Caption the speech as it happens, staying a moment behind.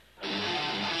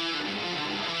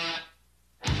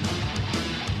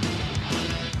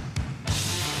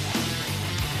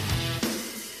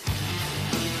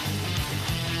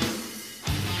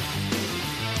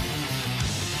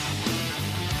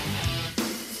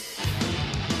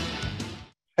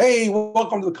Hey,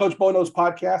 welcome to the Coach Bo Knows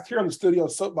podcast here on the Studio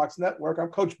Soapbox Network. I'm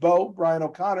Coach Bo, Brian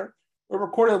O'Connor. We're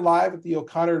recorded live at the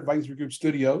O'Connor Advisory Group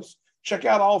studios. Check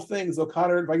out all things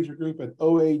O'Connor Advisory Group at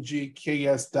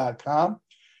oagks.com.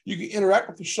 You can interact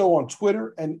with the show on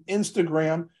Twitter and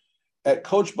Instagram at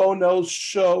Coach Bo Knows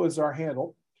Show is our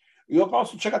handle. You'll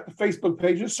also check out the Facebook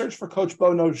page. Just search for Coach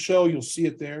Bo Knows Show. You'll see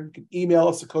it there. You can email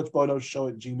us at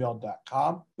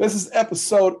coachboknowsshow@gmail.com. This is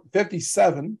episode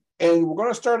 57. And we're going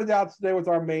to start it out today with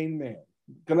our main man.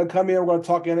 Going to come in, we're going to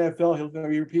talk NFL. He's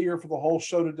going to be here for the whole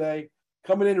show today.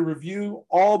 Coming in to review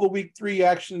all the week 3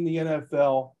 action in the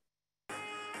NFL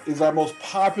is our most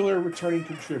popular returning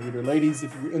contributor. Ladies,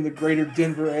 if you're in the greater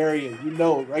Denver area, you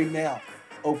know right now,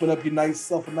 open up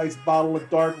yourself a nice bottle of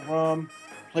dark rum,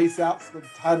 place out some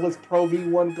Titleist Pro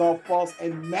V1 golf balls,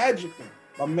 and magically,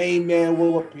 my main man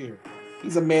will appear.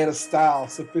 He's a man of style,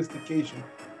 sophistication,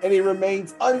 and he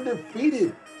remains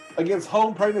undefeated against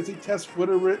home pregnancy tests with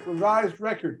a revised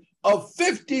record of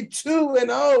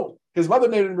 52-0. His mother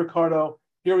named him Ricardo.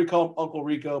 Here we call him Uncle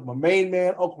Rico. My main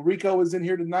man, Uncle Rico, is in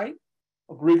here tonight.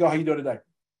 Uncle Rico, how you doing today?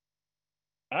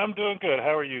 I'm doing good.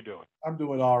 How are you doing? I'm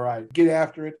doing all right. Get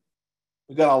after it.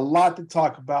 We got a lot to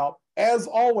talk about. As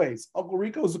always, Uncle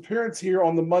Rico's appearance here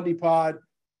on the Monday pod,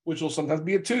 which will sometimes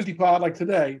be a Tuesday pod like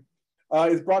today,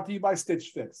 is brought to you by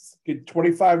Stitch Fix. Get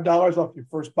 $25 off your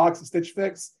first box of Stitch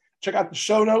Fix. Check out the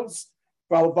show notes,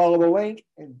 follow the link,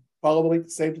 and follow the link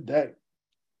to save today.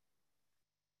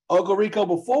 Uncle Rico,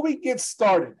 before we get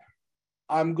started,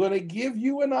 I'm going to give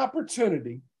you an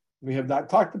opportunity. We have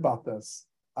not talked about this.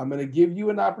 I'm going to give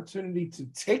you an opportunity to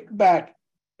take back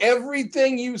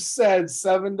everything you said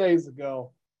 7 days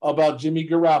ago about Jimmy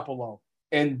Garoppolo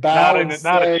and bow and say,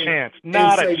 not a chance.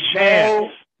 Not a chance.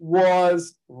 Bo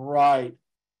was right.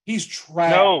 He's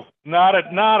trash. No, not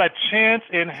a chance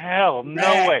in hell.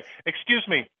 No way. Excuse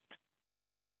me.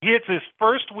 It's his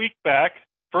first week back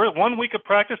for 1 week of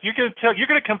practice. You're going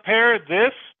to compare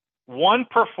this one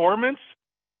performance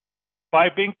by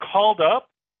being called up?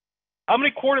 How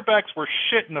many quarterbacks were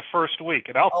shit in the first week?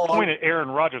 And I'll point at Aaron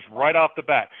Rodgers right off the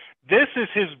bat. This is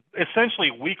his essentially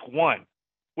week 1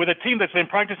 with a team that's been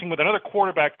practicing with another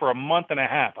quarterback for a month and a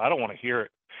half. I don't want to hear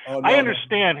it. I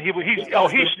understand it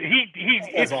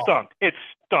stunk. It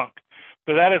stunk.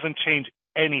 But that doesn't change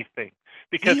anything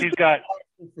because he's got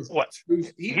a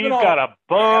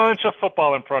bunch of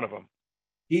football in front of him.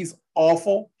 He's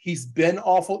awful. He's been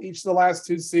awful each of the last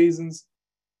 2 seasons.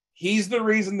 He's the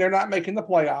reason they're not making the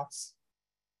playoffs.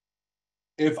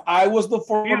 If I was the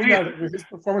 49ers with his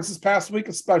performance this past week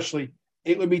especially,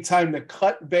 it would be time to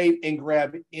cut bait and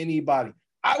grab anybody.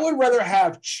 I would rather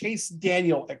have Chase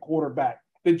Daniel at quarterback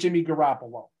than Jimmy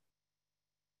Garoppolo.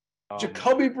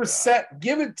 Jacoby Brissett,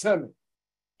 give it to me.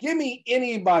 Give me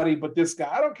anybody but this guy.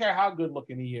 I don't care how good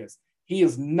looking he is. He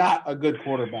is not a good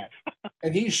quarterback.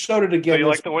 And he showed it again. So you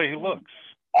like the way he looks?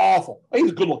 Awful.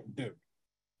 He's a good looking dude.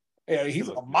 Yeah, he's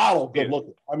a model good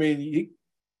looking. I mean,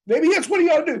 maybe that's what he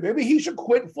ought to do. Maybe he should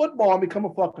quit football and become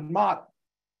a fucking model.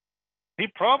 He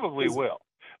probably will.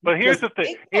 But here's the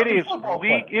thing. He's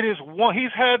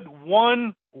had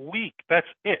 1 week. That's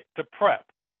it to prep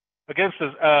against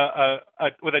with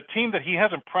a team that he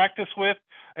hasn't practiced with,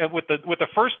 and with the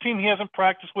first team he hasn't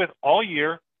practiced with all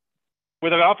year,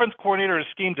 with an offense coordinator and a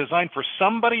scheme designed for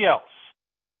somebody else.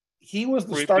 He was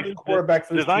the starting quarterback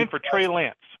for designed for Trey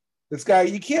Lance. This guy,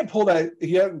 you can't pull that.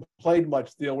 He hasn't played much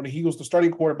still when he was the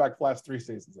starting quarterback for the last 3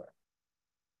 seasons there.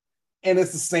 And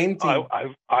it's the same team.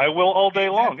 I will all day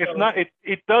long. It's not.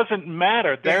 It doesn't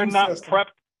matter. They're not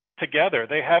prepped together.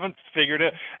 They haven't figured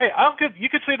it. Hey, you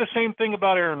could say the same thing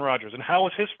about Aaron Rodgers. And how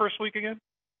was his first week again?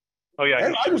 Oh yeah,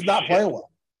 Aaron Rodgers not playing well.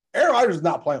 Aaron Rodgers is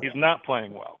not playing well. He's not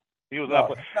playing well. He was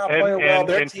not playing well.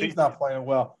 Their team's not playing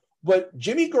well. But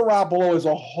Jimmy Garoppolo is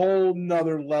a whole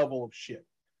nother level of shit.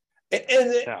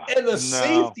 The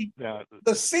safety. I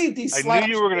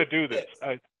knew you were going to do this.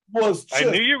 I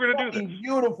knew you were going to do this.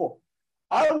 Beautiful.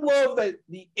 I love that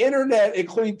the internet,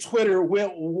 including Twitter,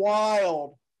 went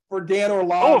wild for Dan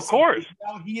Orlovsky. Oh, of course.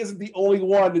 Now he isn't the only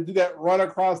one to do that run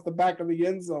across the back of the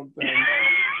end zone thing.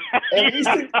 at least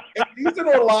in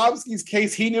Orlovsky's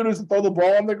case, he knew to throw the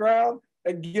ball on the ground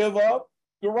and give up.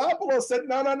 Garoppolo said,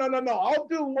 no, I'll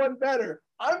do one better.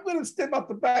 I'm going to step up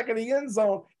the back of the end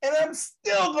zone, and I'm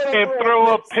still going to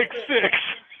throw a pick six.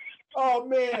 Oh,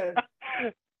 man.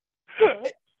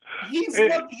 He's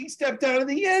lucky he stepped out of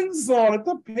the end zone at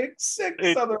the pick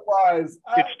six otherwise.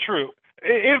 It's true.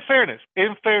 In fairness,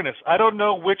 I don't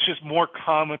know which is more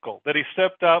comical, that he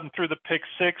stepped out and threw the pick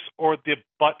six or the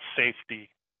butt safety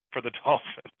for the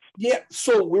Dolphins. Yeah,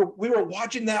 so we were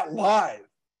watching that live.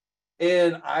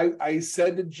 And I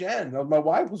said to Jen, my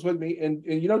wife was with me, and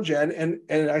you know Jen,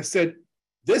 and I said,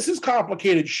 this is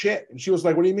complicated shit. And she was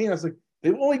like, what do you mean? I was like,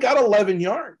 they've only got 11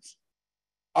 yards.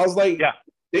 I was like, yeah,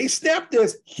 they snapped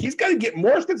this. He's got to get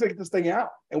Morstead to get this thing out.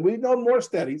 And we've known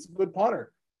Morstead. He's a good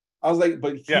punter. I was like,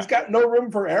 but he's got no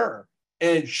room for error.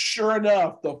 And sure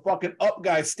enough, the fucking up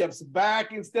guy steps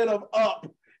back instead of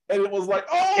up. And it was like,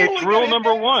 oh, it's rule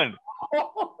number one.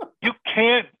 You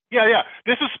can't. Yeah.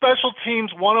 This is special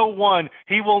teams 101.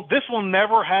 This will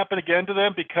never happen again to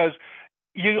them because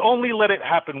you only let it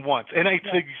happen once. And it's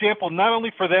an example not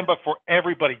only for them, but for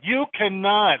everybody. You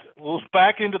cannot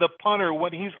back into the punter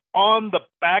when he's on the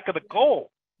back of the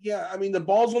goal. Yeah, I mean, the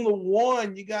ball's on the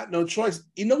one. You got no choice.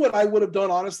 You know what I would have done,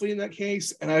 honestly, in that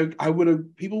case? And I would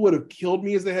have, people would have killed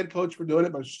me as the head coach for doing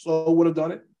it, but so would have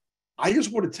done it. I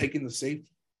just would have taken the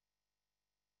safety.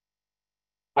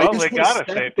 Well, they got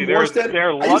a safety.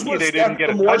 They're lucky they didn't get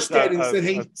a touchdown. And said,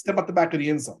 hey, step out the back of the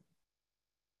end zone.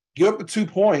 Give up the 2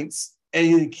 points and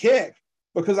you kick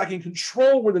because I can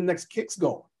control where the next kick's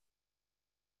going.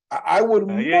 I would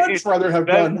much rather have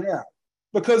done that.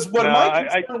 Because what my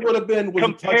concern would have been was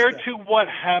compared to what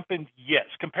happened, yes.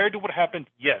 Compared to what happened,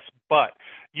 yes. But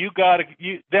that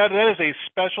is a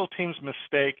special teams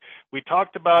mistake. We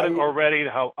talked about it already,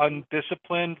 how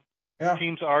undisciplined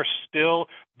teams are still.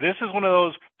 This is one of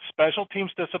those special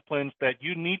teams disciplines that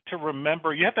you need to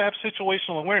remember. You have to have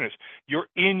situational awareness. You're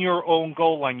in your own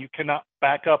goal line. You cannot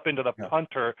back up into the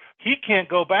punter. He can't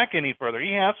go back any further.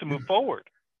 He has to move forward.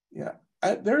 Yeah.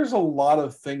 There's a lot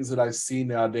of things that I see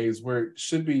nowadays where it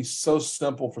should be so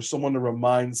simple for someone to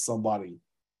remind somebody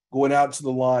going out to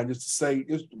the line, just to say,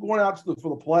 just going out for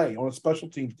the play on a special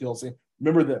teams deal, saying,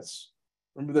 remember this.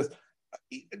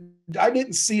 I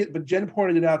didn't see it, but Jen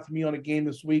pointed it out to me on a game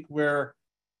this week where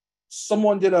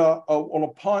someone did on a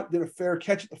punt, did a fair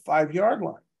catch at the 5-yard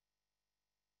line.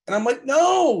 And I'm like,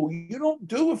 no, you don't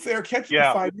do a fair catch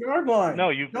at the 5-yard line. No,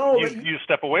 you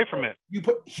step away from it. You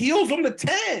put heels on the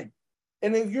 10.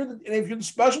 And if you're the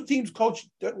special teams coach,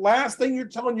 the last thing you're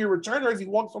telling your returner as he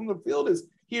walks on the field is,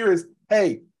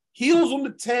 hey, heels on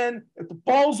the 10. If the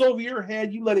ball's over your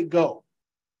head, you let it go.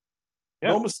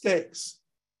 No mistakes.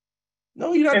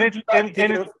 No, you're not.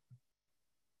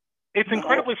 It's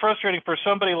incredibly frustrating for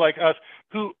somebody like us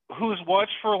who's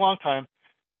watched for a long time,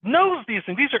 knows these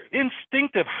things. These are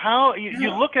instinctive. How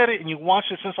you look at it and you watch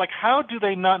this, and it's like, how do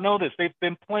they not know this? They've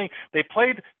been playing. They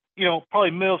played,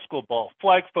 probably middle school ball,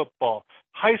 flag football,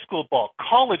 high school ball,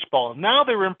 college ball. Now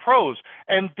they're in pros.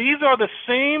 And these are the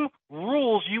same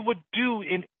rules you would do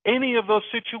in any of those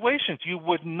situations. You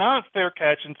would not fair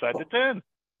catch inside the 10.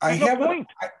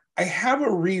 I have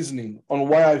a reasoning on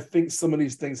why I think some of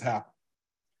these things happen.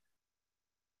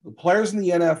 The players in the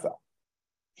NFL,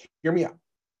 hear me out,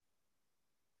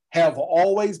 have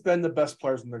always been the best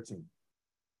players on their team.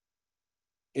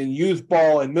 In youth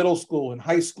ball, in middle school, in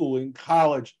high school, in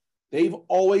college, they've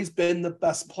always been the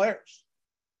best players.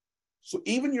 So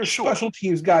even your special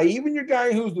teams guy, even your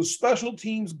guy who's the special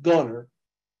teams gunner,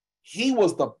 he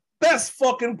was the best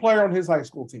fucking player on his high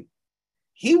school team.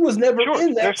 He was never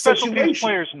in that they're special situation. Teams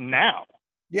players now.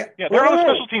 Yeah, they're on the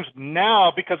special teams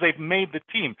now because they've made the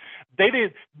team. They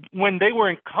did when they were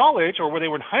in college or when they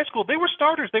were in high school. They were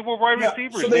starters. They were wide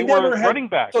receivers. So they were running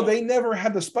backs. So they never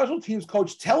had the special teams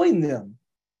coach telling them,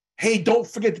 hey, don't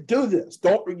forget to do this.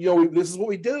 This is what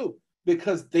we do,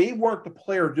 because they weren't the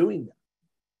player doing that.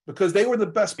 Because they were the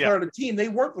best player on the team. They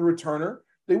weren't the returner.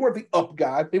 They weren't the up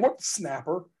guy. They weren't the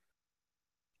snapper,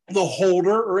 the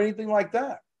holder, or anything like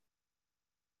that.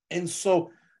 And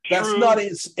so those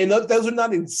are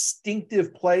not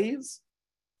instinctive plays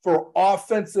for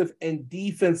offensive and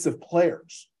defensive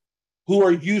players who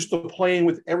are used to playing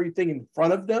with everything in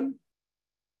front of them.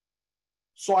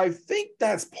 So I think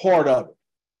that's part of it.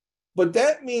 But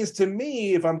that means to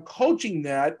me, if I'm coaching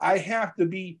that, I have to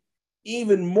be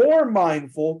even more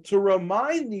mindful to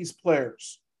remind these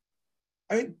players.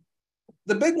 I mean,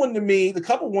 the big one to me, the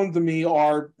couple ones to me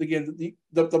are, again,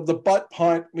 the butt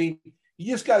punt. I mean,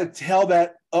 you just got to tell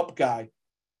that up guy,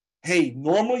 hey,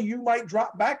 normally you might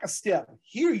drop back a step.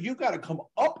 Here, you got to come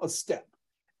up a step.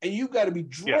 And you got to be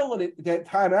drilling it that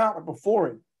time out before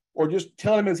him. Or just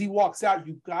tell him as he walks out,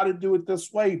 you got to do it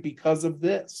this way because of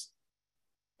this.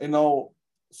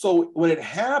 So when it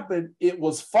happened, it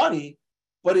was funny,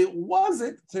 but it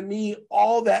wasn't, to me,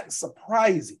 all that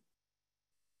surprising,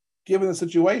 given the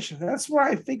situation. That's where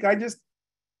I think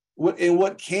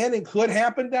what can and could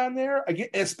happen down there, again,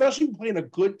 especially playing a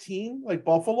good team like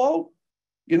Buffalo,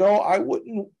 I would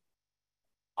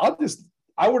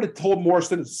have told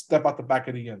Morrison to step out the back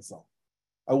of the end zone.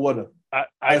 I would have.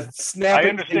 I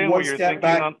understand what you're thinking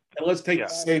back, and let's take the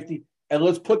safety and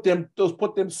let's put them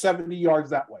 70 yards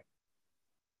that way.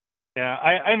 Yeah,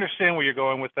 I understand where you're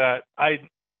going with that. I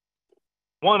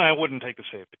wouldn't take the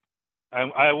safety.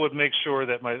 I would make sure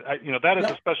that that is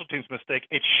a special teams mistake.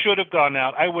 It should have gone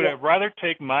out. I would have rather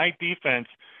take my defense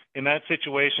in that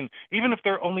situation, even if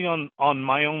they're only on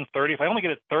my own 30. If I only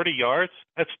get it 30 yards,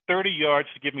 that's 30 yards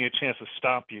to give me a chance to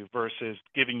stop you versus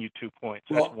giving you 2 points.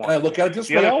 That's one. And I look at it this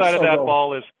the way other side also, of that though.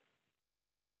 ball is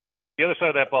the other side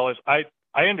of that ball is I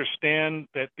understand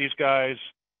that these guys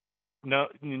know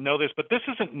this, but this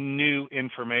isn't new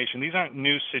information. These aren't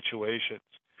new situations.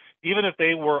 Even if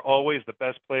they were always the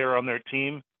best player on their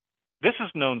team, this is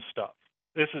known stuff.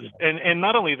 This is and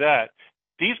not only that,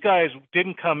 these guys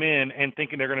didn't come in and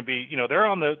thinking they're going to be, they're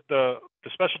on the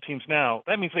special teams now.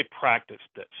 That means they practiced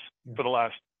this for the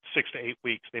last 6 to 8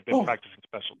 weeks. They've been practicing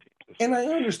special teams. And I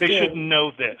understand. They should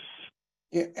know this.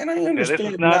 Yeah, and I understand.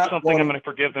 This is not something I'm going to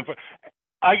forgive them for.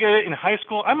 I get it in high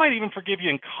school. I might even forgive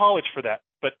you in college for that,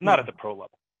 but not at the pro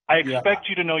level. I expect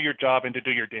you to know your job and to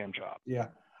do your damn job. Yeah.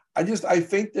 I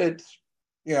think that,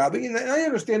 and I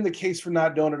understand the case for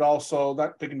not doing it also,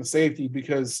 not picking the safety,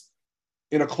 because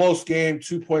in a close game,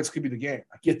 2 points could be the game.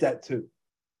 I get that too.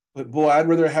 But boy, I'd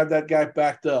rather have that guy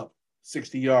backed up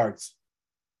 60 yards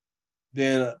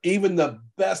than even the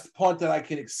best punt that I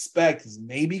can expect is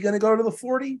maybe going to go to the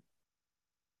 40.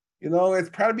 It's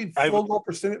probably field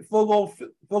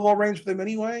goal range for them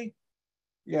anyway.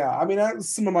 Yeah, I mean,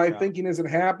 that's some of my thinking as it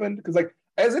happened, because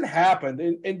as it happened,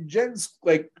 and Jen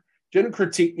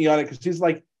critiqued me on it because she's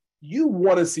like, you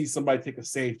want to see somebody take a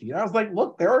safety. And I was like,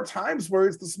 look, there are times where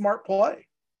it's the smart play.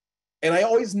 And I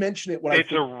always mention it when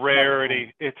it's a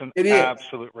rarity. It's an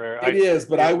absolute rare. It is,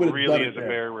 but I would have really done it is a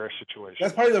very rare situation.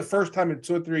 That's probably the first time in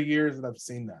 2 or 3 years that I've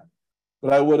seen that.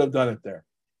 But I would have done it there.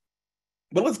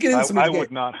 But let's get into some of these games.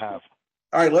 Would not have.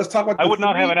 All right, let's talk about I would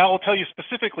not have, and I will tell you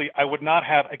specifically, I would not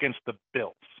have against the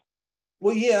Bills.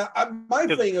 Well, yeah, my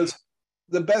thing is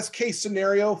the best case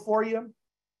scenario for you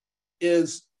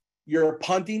is you're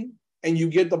punting and you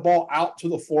get the ball out to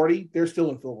the 40, they're still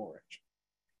in field goal range.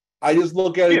 I just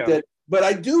look at it but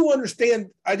I do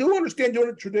understand doing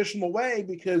it traditional way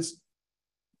because,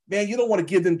 man, you don't want to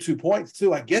give them 2 points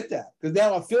too. I get that because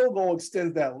now a field goal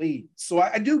extends that lead. So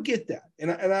I do get that.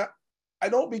 And I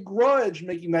don't begrudge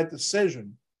making that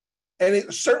decision. And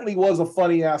it certainly was a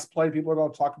funny ass play people are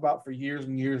going to talk about for years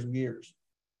and years and years.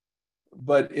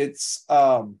 But it's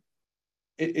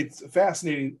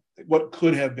fascinating what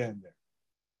could have been there.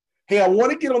 Hey, I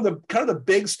want to get on the kind of the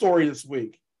big story this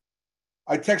week.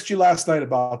 I texted you last night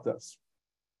about this.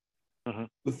 Mm-hmm.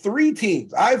 The 3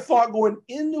 teams I thought going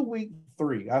into week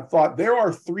 3, I thought there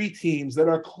are 3 teams that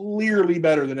are clearly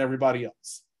better than everybody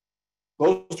else.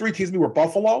 Those 3 teams were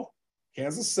Buffalo,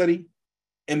 Kansas City,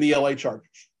 and the LA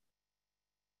Chargers.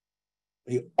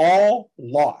 They all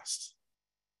lost.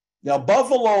 Now,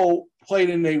 Buffalo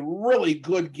played in a really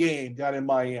good game down in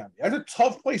Miami. That's a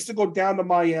tough place to go down to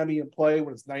Miami and play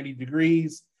when it's 90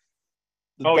 degrees.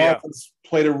 The Dolphins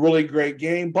played a really great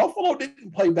game. Buffalo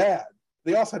didn't play bad.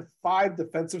 They also had 5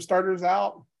 defensive starters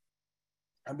out.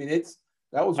 I mean,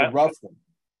 that was a rough one.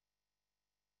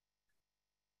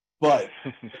 But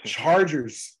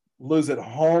Chargers lose at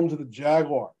home to the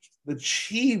Jaguars. The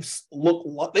Chiefs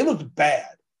looked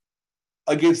bad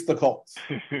against the Colts.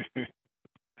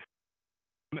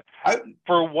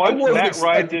 For once, Matt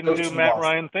Ryan didn't do Matt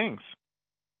Ryan things.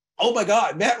 Oh, my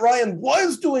God. Matt Ryan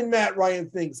was doing Matt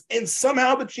Ryan things, and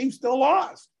somehow the Chiefs still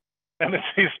lost. And the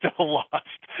Chiefs still lost.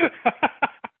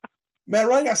 Matt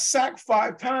Ryan got sacked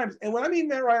 5 times. And when I mean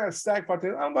Matt Ryan got sacked 5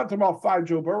 times, I'm not talking about 5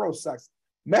 Joe Burrow sacks.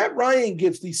 Matt Ryan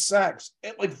gets these sacks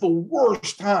at the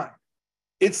worst time.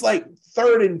 It's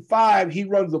 3rd and 5. He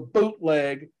runs a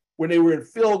bootleg when they were in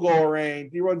field goal range.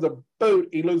 He runs a boot.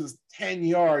 He loses 10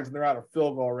 yards, and they're out of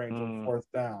field goal range on 4th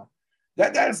down.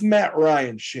 That's Matt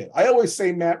Ryan shit. I always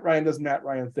say Matt Ryan does Matt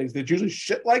Ryan things. There's usually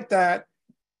shit like that.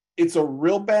 It's a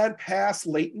real bad pass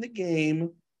late in the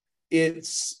game.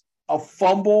 It's a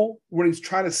fumble when he's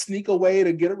trying to sneak away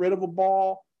to get rid of a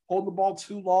ball, hold the ball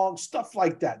too long, stuff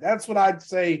like that. That's what I'd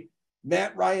say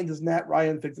Matt Ryan does Matt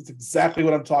Ryan things. That's exactly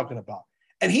what I'm talking about.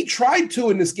 And he tried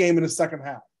to in this game in the second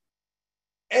half.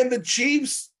 And the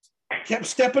Chiefs kept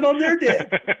stepping on their dick.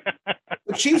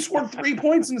 The Chiefs scored 3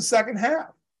 points in the second half.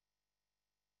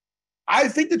 I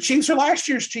think the Chiefs are last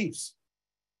year's Chiefs.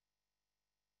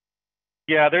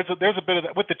 Yeah, there's a bit of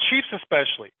that with the Chiefs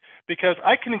especially, because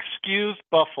I can excuse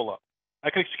Buffalo. I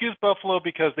can excuse Buffalo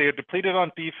because they are depleted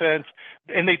on defense,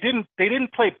 and they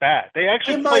didn't play bad. They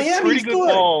actually played pretty good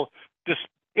ball just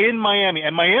in Miami,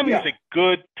 and Miami is a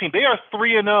good team. They are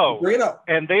 3-0,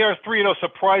 and they are 3-0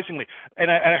 surprisingly. And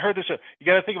I heard this. You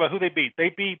got to think about who they beat.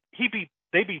 He beat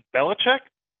They beat Belichick,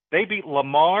 they beat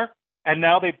Lamar, and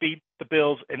now they beat the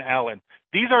Bills and Allen.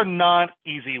 These are not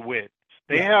easy wins.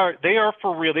 They are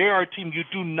for real. They are a team you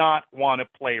do not want to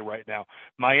play right now.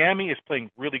 Miami is playing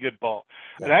really good ball.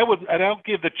 Yeah. And I'll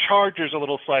give the Chargers a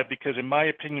little side because, in my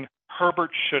opinion,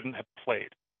 Herbert shouldn't have played.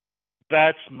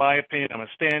 That's my opinion. I'm going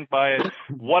to stand by it.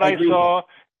 What I saw,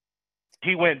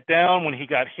 he went down when he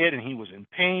got hit and he was in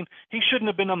pain. He shouldn't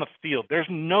have been on the field. There's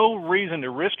no reason to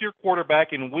risk your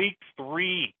quarterback in week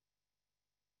 3.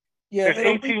 Yeah, there's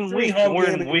 18 weeks.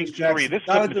 We're in week 3. This is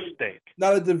a mistake.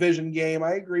 Not a division game.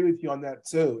 I agree with you on that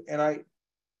too. And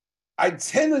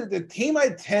the team I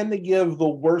tend to give the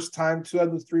worst time to out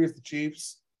of the 3 is the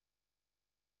Chiefs.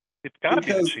 It's got to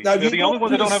be the Chiefs. They're the only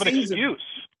ones that don't have an excuse.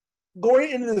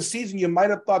 Going into the season, you might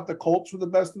have thought the Colts were the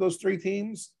best of those 3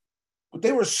 teams, but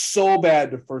they were so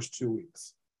bad the first 2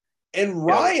 weeks. And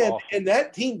Ryan and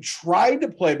that team tried to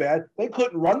play bad. They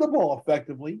couldn't run the ball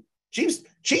effectively.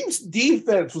 Chiefs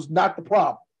defense was not the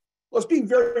problem. Let's be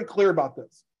very clear about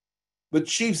this. The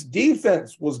Chiefs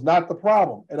defense was not the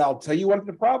problem. And I'll tell you what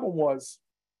the problem was.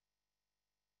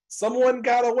 Someone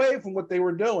got away from what they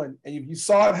were doing. And if you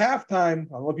saw at halftime,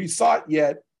 I don't know if you saw it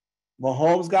yet,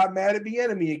 Mahomes got mad at the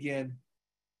enemy again.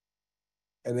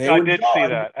 And I did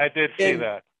see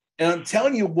that. And I'm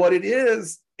telling you what it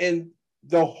is. And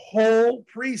the whole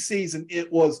preseason,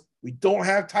 it was, we don't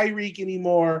have Tyreek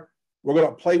anymore. We're going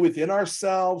to play within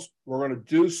ourselves. We're going to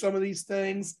do some of these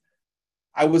things.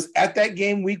 I was at that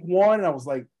game week 1, and I was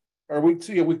like, or week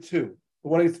 2, the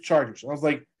one against the Chargers. And I was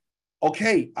like,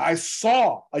 okay, I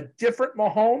saw a different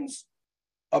Mahomes,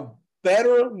 a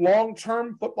better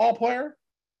long-term football player.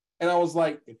 And I was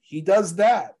like, if he does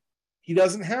that, he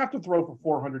doesn't have to throw for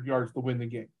 400 yards to win the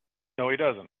game. No, he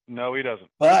doesn't.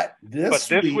 But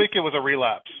this week it was a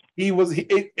relapse.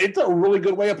 It's a really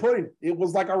good way of putting it. It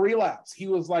was like a relapse. He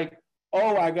was like,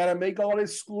 oh, I got to make all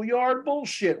this schoolyard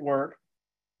bullshit work.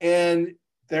 And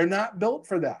they're not built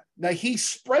for that. Now, he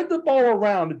spread the ball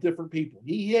around to different people.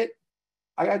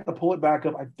 I got to pull it back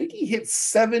up. I think he hit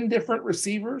 7 different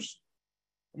receivers.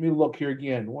 Let me look here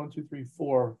again. 1, 2, 3,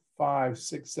 4, 5,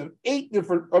 6, 7, 8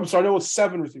 different. I'm sorry, no, it was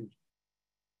 7 receivers.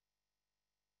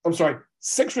 I'm sorry,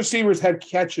 6 receivers had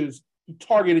catches. He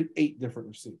targeted 8 different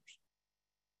receivers.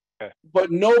 Okay.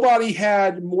 But nobody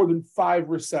had more than 5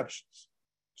 receptions.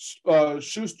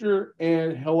 Schuster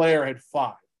and Hilaire had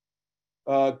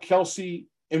 5. Kelsey,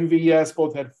 MVS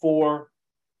both had 4.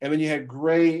 And then you had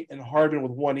Gray and Hardman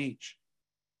with 1 each.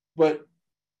 But,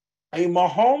 I mean,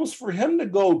 Mahomes, for him to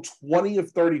go 20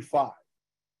 of 35,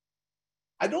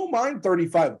 I don't mind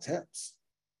 35 attempts.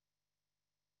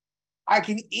 I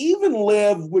can even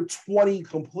live with 20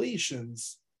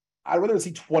 completions. I'd rather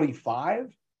see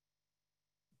 25.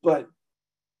 But,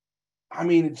 I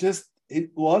mean, it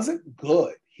wasn't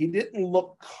good. He didn't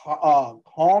look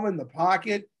calm in the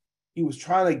pocket. He was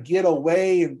trying to get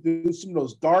away and do some of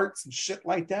those darts and shit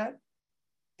like that.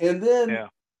 And then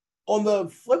on the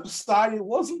flip side, it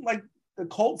wasn't like the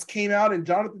Colts came out and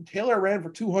Jonathan Taylor ran for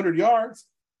 200 yards.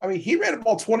 I mean, he ran the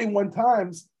ball 21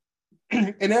 times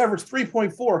and averaged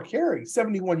 3.4 carry,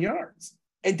 71 yards,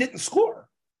 and didn't score.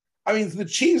 I mean, the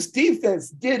Chiefs defense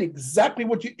did exactly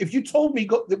what if you told me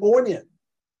going in,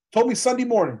 told me Sunday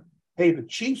morning, hey, the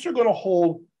Chiefs are going to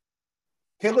hold,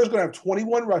 Taylor's going to have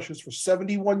 21 rushes for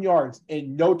 71 yards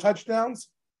and no touchdowns,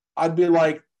 I'd be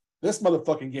like, this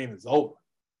motherfucking game is over.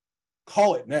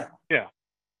 Call it now. Yeah.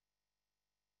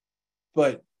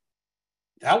 But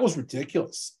that was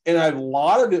ridiculous. And a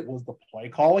lot of it was the play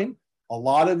calling. A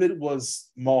lot of it was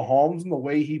Mahomes and the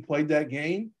way he played that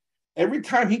game. Every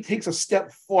time he takes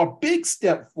a big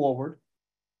step forward,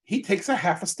 he takes a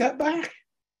half a step back.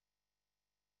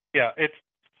 Yeah,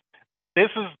 this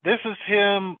is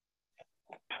him.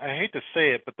 I hate to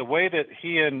say it, but the way that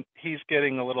he's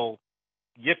getting a little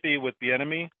yippy with the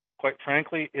enemy, quite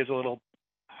frankly, is a little.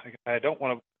 I don't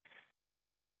want to.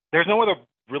 There's no other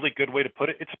really good way to put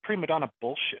it. It's a prima donna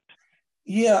bullshit.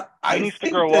 Yeah, he needs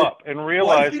to grow up and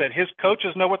realize that his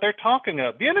coaches know what they're talking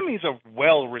about. The enemy's a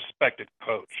well-respected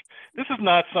coach. This is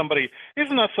not somebody. This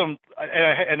is not some.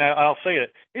 And I'll say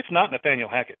it. It's not Nathaniel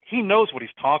Hackett. He knows what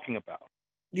he's talking about.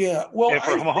 Yeah, well, and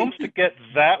for Mahomes to get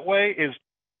that way is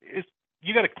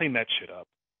you got to clean that shit up.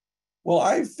 Well,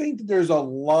 I think that there's a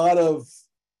lot of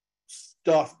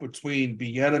stuff between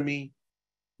Bieniemy,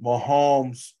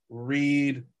 Mahomes,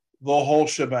 Reed, the whole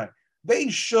shebang. They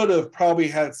should have probably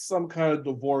had some kind of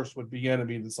divorce with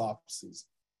Bieniemy this offseason.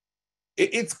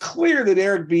 It's clear that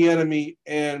Eric Bieniemy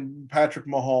and Patrick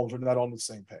Mahomes are not on the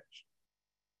same page.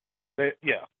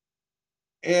 Yeah.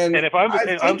 And if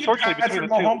unfortunately between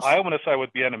the two, I want to side with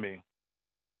Bieniemy.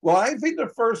 Well, I think the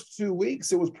first 2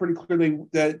 weeks it was pretty clear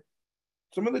that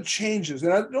some of the changes,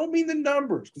 and I don't mean the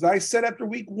numbers, because I said after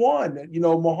week one,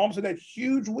 Mahomes had that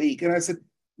huge week, and I said,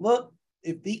 look,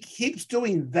 if he keeps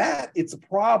doing that, it's a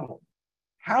problem.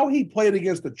 How he played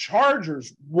against the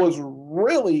Chargers was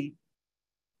really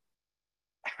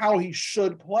how he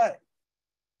should play.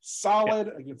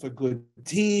 Solid against a good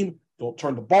team. Don't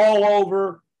turn the ball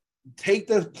over. Take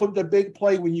the big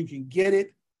play when you can get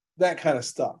it. That kind of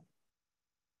stuff.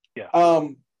 Yeah.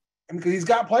 Because he's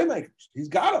got playmakers. He's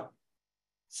got them.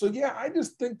 So yeah, I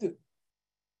just think that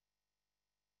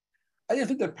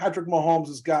Patrick Mahomes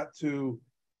has got to.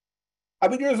 I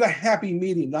mean, there's a happy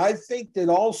medium. I think that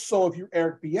also, if you're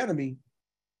Eric Bieniemy,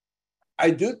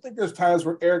 I do think there's times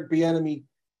where Eric Bieniemy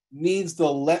needs to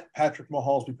let Patrick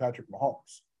Mahomes be Patrick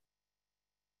Mahomes.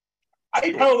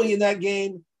 I probably in that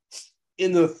game,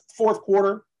 in the fourth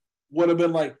quarter, would have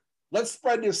been like, let's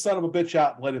spread this son of a bitch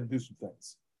out and let him do some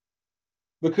things.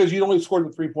 Because you only scored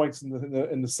the 3 points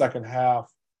in the second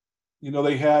half.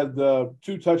 They had the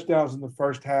 2 touchdowns in the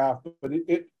first half, but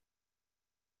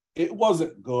it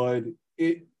wasn't good.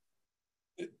 It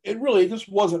really just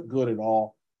wasn't good at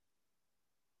all.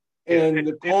 And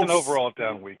it's an overall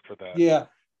down week for that. Yeah.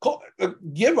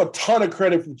 Give a ton of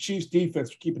credit for the Chiefs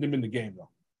defense for keeping him in the game, though.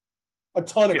 A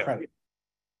ton of credit.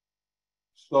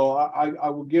 So I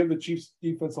will give the Chiefs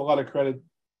defense a lot of credit.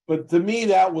 But to me,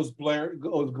 that was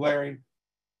glaring.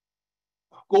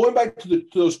 Going back to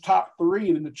those top three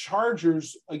and the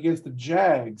Chargers against the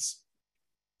Jags,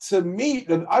 to me,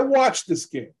 I watched this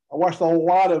game. I watched a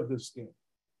lot of this game.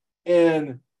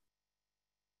 And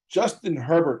Justin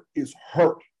Herbert is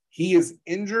hurt. He is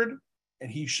injured,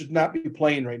 and he should not be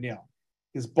playing right now.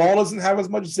 His ball doesn't have as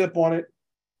much zip on it.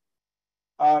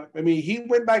 He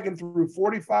went back and threw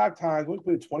 45 times. We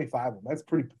played 25 of them. That's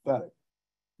pretty pathetic.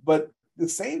 But at the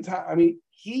same time,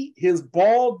 his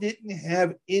ball didn't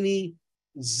have any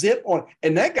zip on it.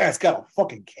 And that guy's got a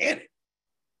fucking cannon.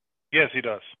 Yes, he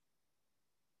does.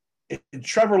 And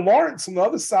Trevor Lawrence on the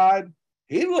other side,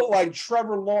 he looked like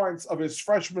Trevor Lawrence of his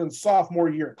freshman and sophomore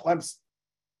year at Clemson.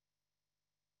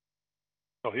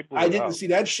 Oh, I didn't see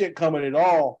that shit coming at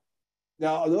all.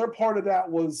 Now, another part of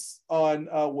that was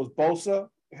Bosa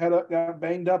got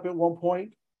banged up at one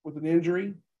point with an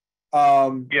injury.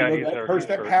 That hurts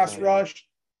that pass rush.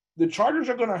 The Chargers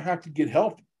are going to have to get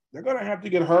healthy. They're going to have to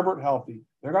get Herbert healthy.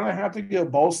 They're going to have to get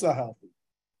Bosa healthy.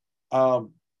 To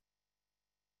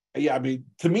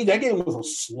me, that game was a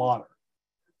slaughter.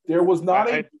 There was not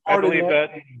I believe that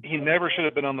he never should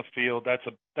have been on the field. That's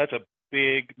a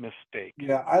big mistake.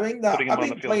 Yeah, I think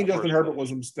playing Justin Herbert was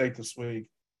a mistake this week.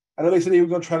 I know they said he was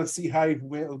going to try to see how he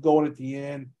went going at the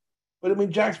end. But,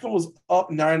 Jacksonville was up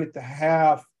 9 at the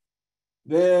half.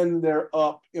 Then they're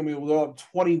up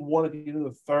 21 at the end of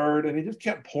the third, and they just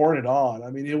kept pouring it on.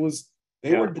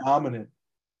 They were dominant.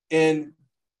 And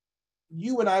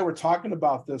you and I were talking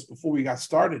about this before we got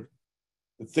started.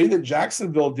 The thing that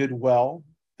Jacksonville did well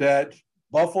that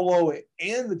Buffalo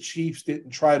and the Chiefs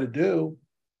didn't try to do,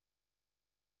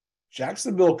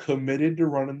 Jacksonville committed to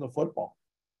running the football.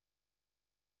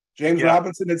 James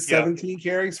Robinson had 17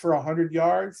 carries for 100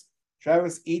 yards.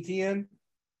 Travis Etienne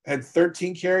had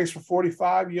 13 carries for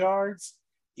 45 yards.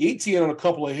 Etienne, on a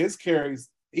couple of his carries,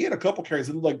 he had a couple carries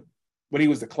that looked like when he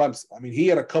was at Clemson. He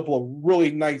had a couple of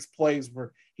really nice plays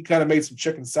where he kind of made some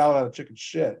chicken salad out of chicken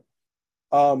shit.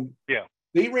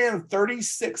 They ran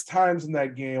 36 times in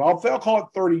that game. I'll call it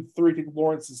 33. Take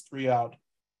Lawrence's 3 out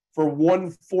for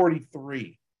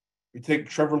 143. You take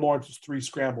Trevor Lawrence's 3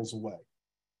 scrambles away.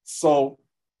 So,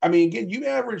 again, you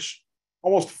average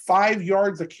almost 5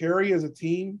 yards a carry as a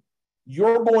team.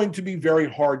 You're going to be very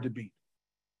hard to beat.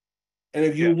 And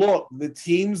if you look, the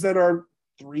teams that are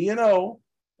 3-0,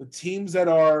 the teams that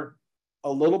are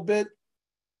a little bit,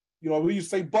 we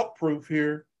used to say butt-proof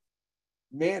here,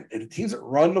 man, the teams that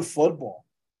run the football.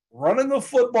 Running the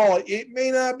football, it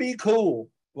may not be cool,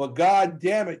 but God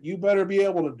damn it, you better be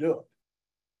able to do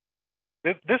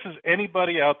it. This is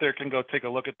anybody out there can go take a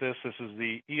look at this. This is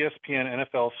the ESPN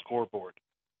NFL scoreboard.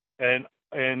 And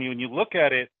when you look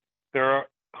at it,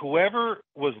 whoever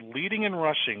was leading in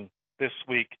rushing this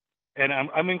week, and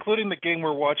I'm including the game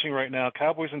we're watching right now.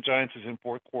 Cowboys and Giants is in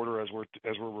fourth quarter as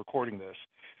we're recording this.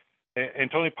 And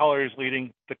Tony Pollard is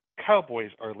leading. The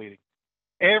Cowboys are leading.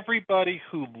 Everybody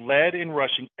who led in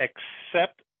rushing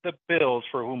except the Bills,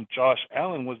 for whom Josh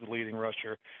Allen was the leading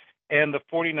rusher, and the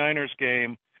 49ers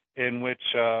game in which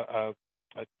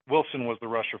Wilson was the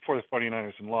rusher for the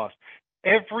 49ers and lost.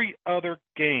 Every other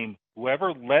game,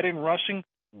 whoever led in rushing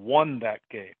won that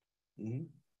game. Mm-hmm.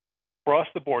 Across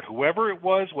the board, whoever it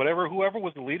was, whoever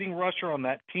was the leading rusher on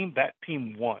that team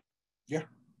won. Yeah.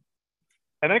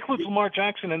 And that includes Lamar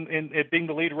Jackson in being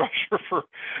the lead rusher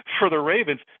for the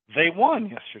Ravens. They won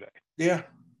yesterday. Yeah.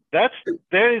 That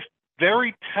is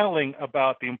very telling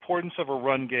about the importance of a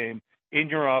run game in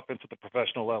your offense at the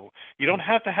professional level. You don't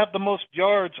have to have the most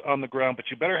yards on the ground, but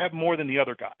you better have more than the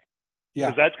other guy. Yeah.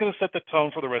 Because that's going to set the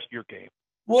tone for the rest of your game.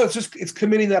 Well, it's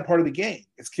committing to that part of the game.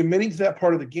 It's committing to that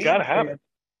part of the game. Got to have it.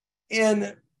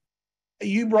 And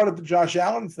you brought up the Josh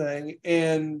Allen thing,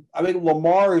 and I think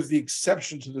Lamar is the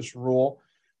exception to this rule.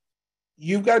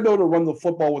 You've got to be able to run the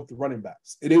football with the running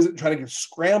backs. It isn't trying to get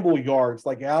scramble yards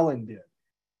like Allen did.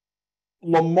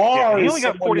 Lamar he only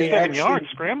got 47 yards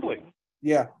scrambling.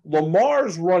 Yeah,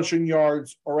 Lamar's rushing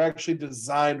yards are actually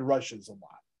designed rushes a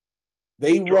lot.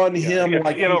 They run him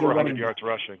like he had over 100 yards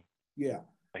rushing. Yeah.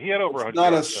 He had over 100 It's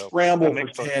not yards, a scramble for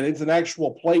 10. It's an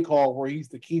actual play call where he's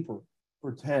the keeper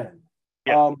for 10.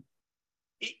 Yeah.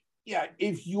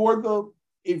 If you're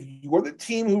the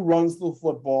team who runs the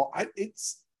football,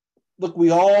 look, we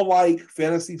all like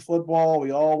fantasy football.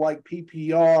 We all like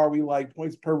PPR. We like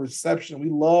points per reception. We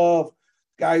love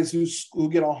guys who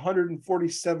get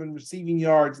 147 receiving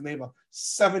yards and they have a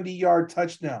 70-yard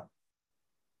touchdown.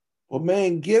 Well,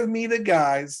 man, give me the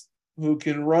guys who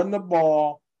can run the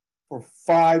ball for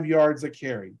 5 yards a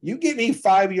carry. You get me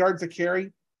 5 yards a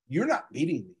carry, you're not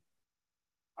beating me.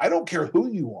 I don't care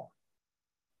who you are.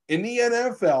 In the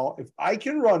NFL, if I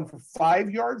can run for 5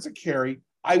 yards a carry,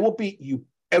 I will beat you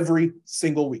every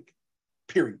single week.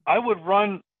 Period. I would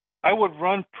run at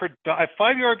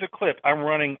 5 yards a clip. I'm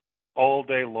running all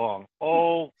day long.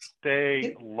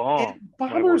 It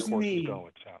bothers me.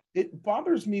 It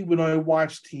bothers me when I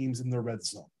watch teams in the red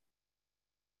zone.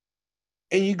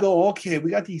 And you go, okay, we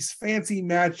got these fancy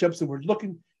matchups,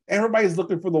 and everybody's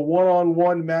looking for the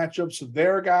one-on-one matchup so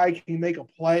their guy can make a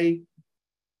play.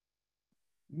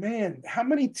 Man, how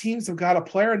many teams have got a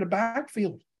player in the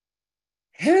backfield?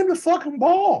 Hit him the fucking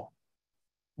ball.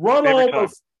 Run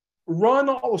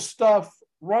all the stuff,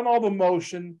 run all the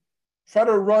motion, try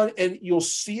to run, and you'll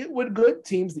see it with good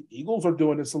teams. The Eagles are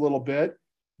doing this a little bit.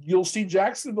 You'll see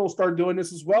Jacksonville start doing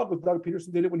this as well, because Doug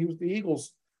Peterson did it when he was the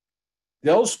Eagles.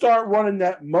 They'll start running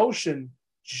that motion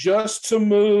just to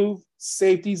move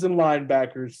safeties and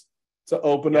linebackers to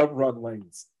open up run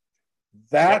lanes.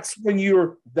 That's when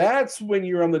you're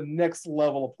on the next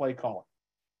level of play calling.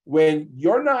 When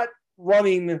you're not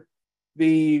running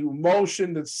the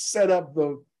motion to set up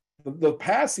the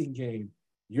passing game,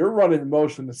 you're running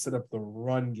motion to set up the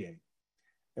run game.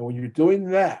 And when you're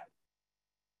doing that,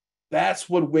 that's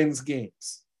what wins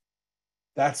games.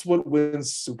 That's what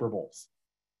wins Super Bowls.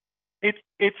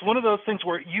 It's one of those things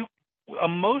where a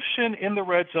motion in the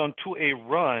red zone to a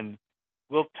run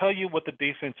will tell you what the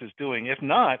defense is doing. If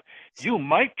not, you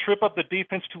might trip up the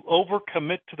defense to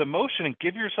overcommit to the motion and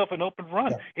give yourself an open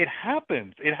run. Yeah. It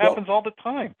happens. It happens all the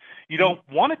time. You don't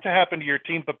want it to happen to your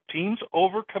team, but teams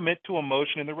overcommit to a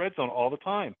motion in the red zone all the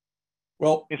time.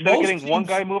 Well, instead of getting one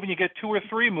guy moving, you get 2 or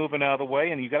 3 moving out of the way,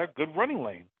 and you got a good running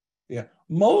lane. Yeah.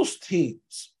 Most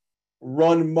teams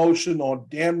run motion on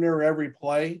damn near every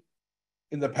play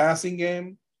in the passing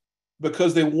game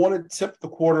because they want to tip the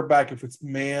quarterback if it's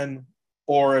man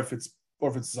or if it's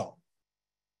zone.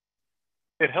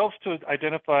 It helps to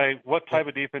identify what type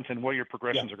of defense and where your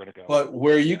progressions are going to go. But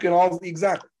where you can also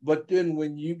but then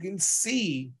when you can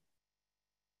see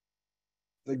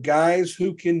the guys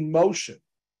who can motion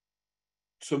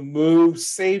to move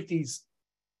safeties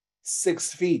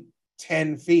 6 feet,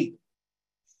 10 feet,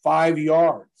 5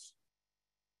 yards.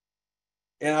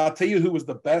 And I'll tell you who was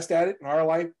the best at it in our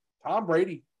life. Tom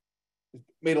Brady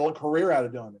made a career out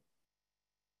of doing it.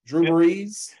 Drew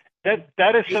Brees.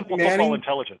 That is simple football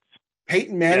intelligence.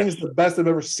 Peyton Manning's the best I've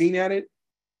ever seen at it.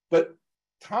 But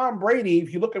Tom Brady,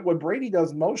 if you look at what Brady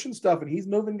does, motion stuff, and he's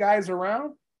moving guys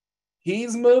around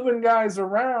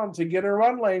to get a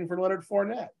run lane for Leonard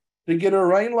Fournette, to get a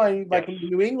run lane like in the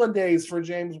New England days for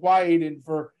James White and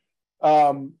for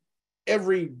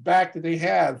every back that they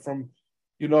had from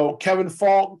Kevin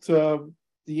Falk to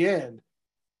the end.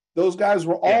 Those guys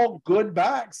were all good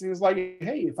backs. And he was like,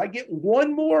 hey, if I get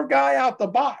one more guy out the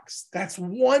box, that's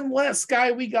one less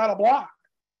guy we got to block.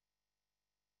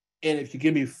 And if you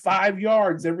give me 5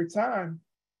 yards every time,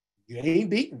 you ain't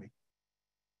beating me.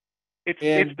 It's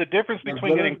the difference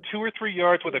between getting 2 or 3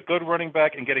 yards with a good running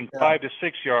back and getting 5 to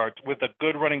 6 yards with a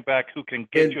good running back who can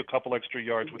get you a couple extra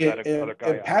yards with that other guy.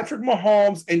 And Patrick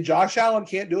Mahomes and Josh Allen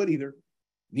can't do it either.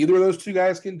 Neither of those two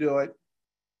guys can do it.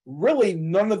 Really,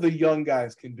 none of the young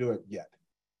guys can do it yet.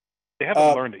 They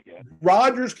haven't learned it yet.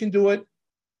 Rodgers can do it.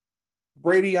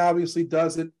 Brady obviously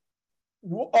does it.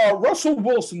 Russell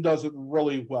Wilson does it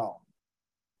really well.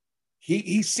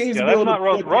 He seems to be able to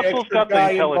put the extra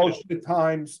guy in motion at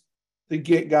times to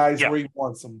get guys Yeah. where he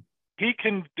wants them. He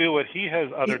can do it. He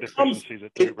has other deficiencies.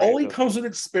 It only comes with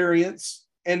experience,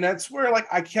 and that's where, like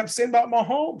I kept saying about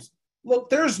Mahomes, look,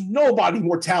 there's nobody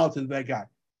more talented than that guy.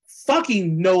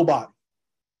 Fucking nobody.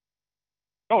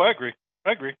 Oh, I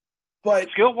agree. But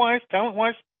skill-wise,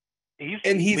 talent-wise,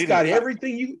 he's got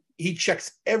everything. He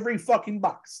checks every fucking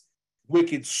box.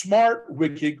 Wicked smart,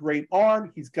 wicked great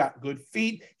arm. He's got good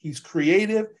feet. He's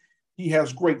creative. He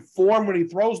has great form when he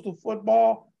throws the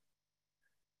football.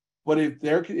 But if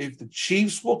the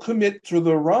Chiefs will commit to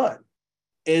the run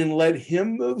and let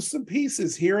him move some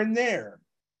pieces here and there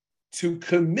to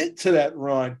commit to that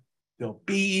run, they'll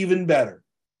be even better.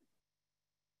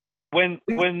 When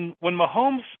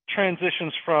Mahomes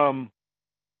transitions from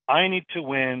I need to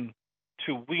win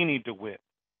to we need to win,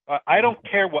 I don't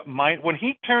care when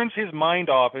he turns his mind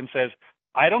off and says,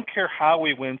 I don't care how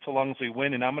we win so long as we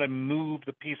win, and I'm going to move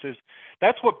the pieces.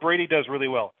 That's what Brady does really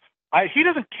well. He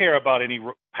doesn't care about any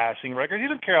passing record. He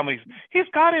doesn't care how many. He's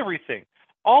got everything.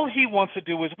 All he wants to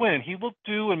do is win. He will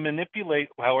do and manipulate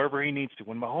however he needs to.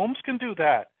 When Mahomes can do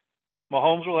that,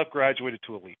 Mahomes will have graduated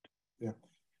to elite. Yeah.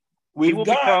 He will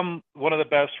become one of the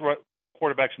best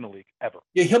quarterbacks in the league ever.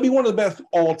 Yeah, he'll be one of the best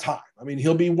all time. I mean,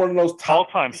 he'll be one of those top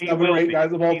all-time. 7 or 8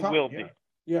 guys of all time. He will be.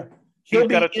 Yeah. He's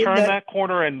got to turn that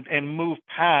corner and move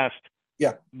past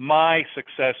my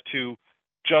success to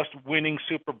just winning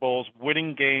Super Bowls,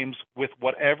 winning games with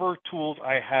whatever tools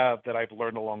I have that I've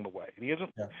learned along the way.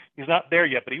 He's not there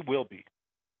yet, but he will be.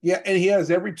 Yeah, and he has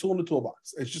every tool in the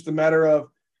toolbox. It's just a matter of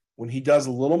when he does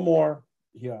a little more.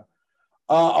 Yeah.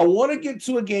 I want to get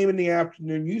to a game in the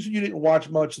afternoon. Usually you didn't watch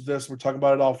much of this. We're talking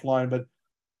about it offline, but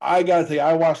I got to tell you,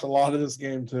 I watched a lot of this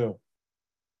game too.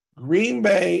 Green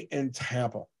Bay and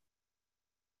Tampa.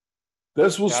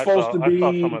 This was supposed to be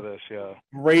some of this,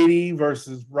 Brady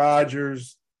versus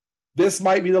Rodgers. This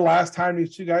might be the last time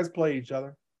these two guys play each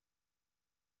other.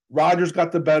 Rodgers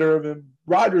got the better of him.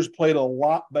 Rodgers played a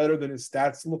lot better than his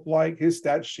stats look like. His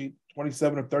stat sheet,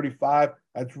 27 of 35.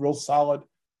 That's real solid.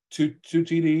 Two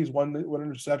TDs, one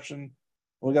interception.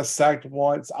 Only got sacked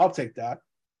once. I'll take that.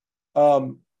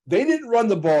 They didn't run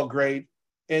the ball great,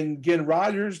 and again,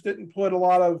 Rodgers didn't put a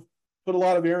lot of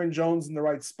Aaron Jones in the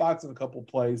right spots in a couple of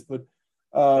plays, but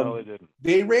no, they didn't.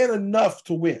 They ran enough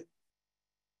to win.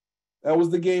 That was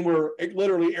the game where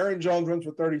literally Aaron Jones runs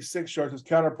for 36 yards. His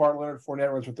counterpart Leonard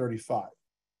Fournette runs for 35,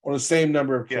 on the same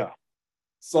number of carries.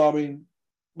 So I mean,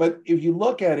 but if you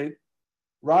look at it,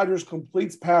 Rodgers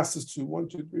completes passes to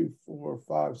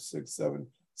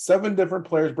 7 different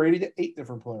players. Brady to 8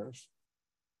 different players.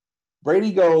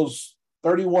 Brady goes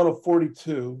 31 of 42,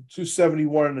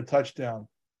 271 and a touchdown.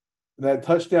 And that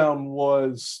touchdown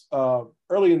was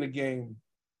early in the game.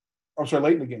 I'm sorry,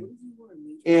 late in the game.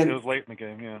 And it was late in the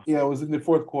game, yeah. Yeah, it was in the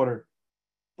fourth quarter.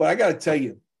 But I got to tell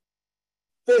you,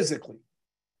 physically,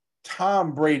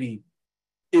 Tom Brady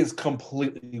is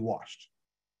completely washed.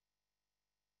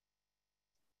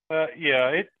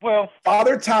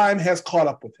 Father Time has caught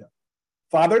up with him.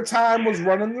 Father Time was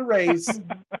running the race,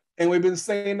 and we've been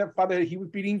saying that he was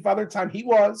beating Father Time. He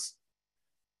was.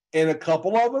 And a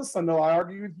couple of us, I know I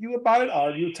argued with you about it. I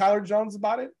argued with Tyler Jones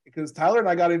about it, because Tyler and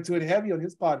I got into it heavy on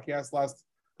his podcast a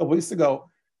couple weeks ago.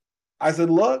 I said,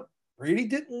 look, Brady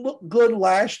didn't look good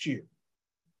last year.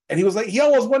 And he was like, he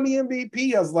almost won the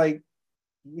MVP. I was like,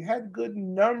 he had good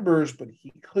numbers, but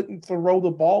he couldn't throw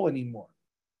the ball anymore.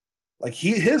 Like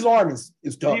his arm is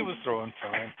done. He was throwing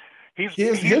fine.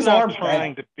 He's not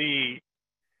trying to be.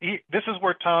 This is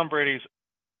where Tom Brady's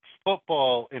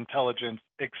football intelligence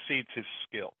exceeds his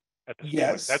skill at this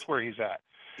point. That's where he's at.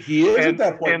 He is at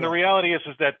that point. And the reality is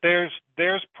that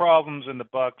there's problems in the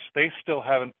Bucs. They still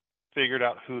haven't figured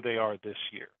out who they are this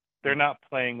year. They're not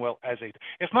playing well as a.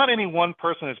 It's not any one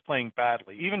person is playing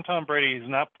badly. Even Tom Brady is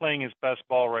not playing his best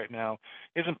ball right now.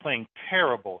 Isn't playing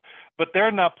terrible, but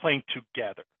they're not playing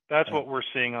together. That's what we're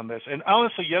seeing on this. And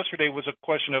honestly, yesterday was a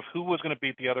question of who was going to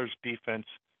beat the other's defense,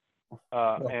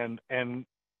 and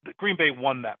Green Bay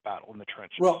won that battle in the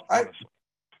trenches. Well, honestly,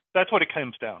 that's what it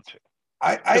comes down to.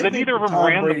 I think neither of them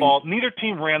ran the ball. Neither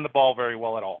team ran the ball very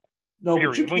well at all. No,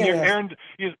 period.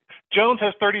 Jones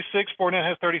has 36, Fournette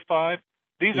has 35.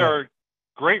 These are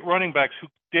great running backs who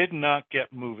did not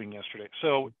get moving yesterday.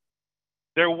 So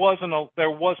there was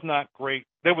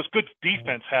good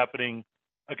defense happening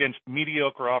against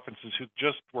mediocre offenses who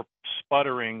just were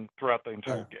sputtering throughout the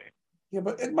entire game. Yeah,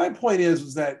 but my point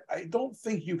is that I don't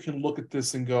think you can look at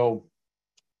this and go,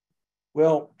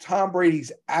 well, Tom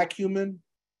Brady's acumen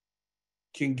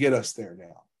can get us there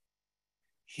now.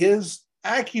 His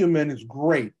acumen is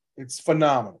great. It's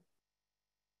phenomenal.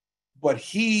 But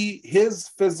his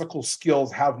physical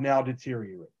skills have now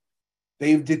deteriorated.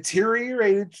 They've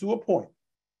deteriorated to a point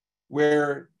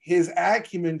where his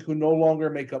acumen can no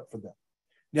longer make up for them.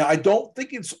 Now, I don't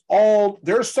think it's all,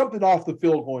 there's something off the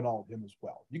field going on with him as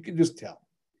well. You can just tell.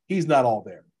 He's not all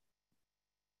there.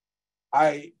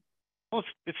 Well,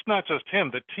 it's not just him.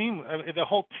 The team, the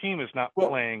whole team is not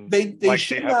playing they like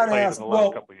should they not have played ask, in the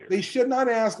last couple of years. They should not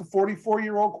ask a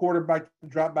 44-year-old quarterback to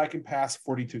drop back and pass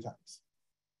 42 times.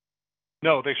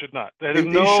 No, they should not. There's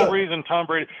no reason Tom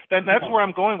Brady. That's where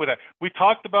I'm going with that. We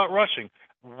talked about rushing.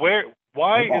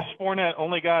 Why is Fournette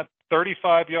only got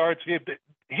 35 yards?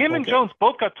 Him and Jones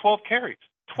both got 12 carries.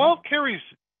 12 carries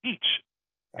each.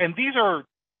 And these are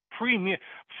premier.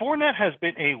 Fournette has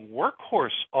been a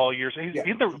workhorse all year. So he's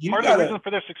part of the reason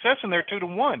for their success, and they're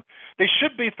 2-1. They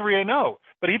should be 3-0.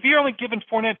 But if you're only giving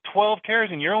Fournette 12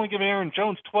 carries and you're only giving Aaron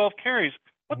Jones 12 carries,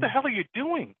 what the hell are you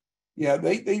doing? Yeah,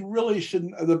 they really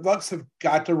shouldn't. The Bucs have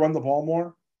got to run the ball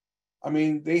more. I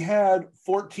mean, they had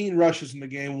 14 rushes in the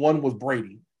game. One was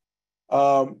Brady.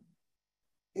 You've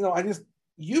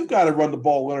got to run the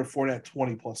ball Leonard Fournette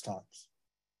 20-plus times.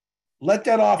 Let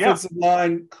that offensive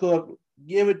line cook.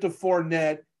 Give it to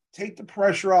Fournette. Take the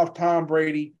pressure off Tom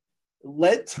Brady.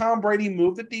 Let Tom Brady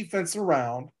move the defense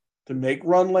around to make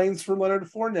run lanes for Leonard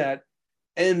Fournette,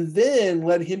 and then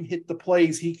let him hit the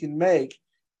plays he can make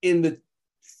in the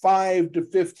 5 to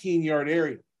 15-yard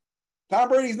area. Tom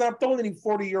Brady's not throwing any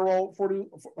 40-year-old.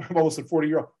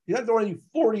 He's not throwing any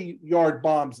 40-yard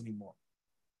bombs anymore.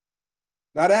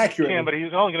 Not accurate. Yeah, but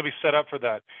he's only going to be set up for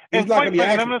that. He's not going to be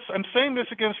accurate. I'm saying this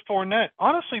against Fournette.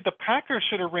 Honestly, the Packers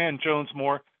should have ran Jones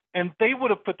more, and they would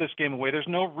have put this game away. There's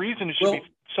no reason it should be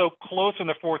so close in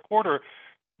the fourth quarter.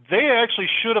 They actually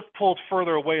should have pulled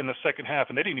further away in the second half,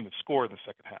 and they didn't even score in the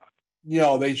second half.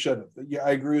 No, they should have. Yeah, I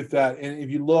agree with that. And if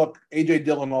you look, A.J.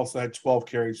 Dillon also had 12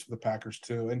 carries for the Packers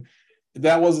too. And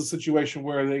that was a situation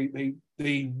where they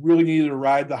really needed to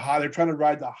ride the hot. They're trying to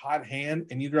ride the hot hand,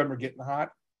 and neither of them are getting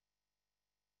hot.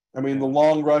 I mean, the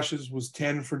long rushes was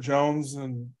 10 for Jones,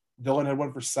 and Dillon had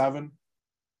one for 7.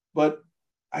 But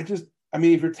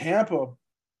if you're Tampa's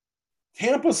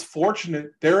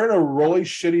fortunate. They're in a really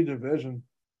shitty division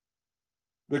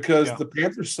because the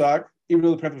Panthers suck, even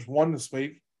though the Panthers won this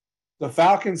week. The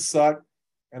Falcons suck,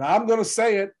 and I'm going to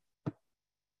say it.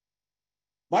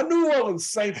 My New Orleans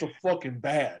Saints are fucking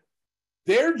bad.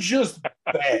 They're just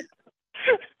bad.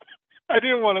 I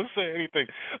didn't want to say anything,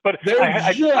 but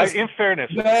in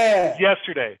fairness, bad.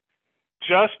 yesterday,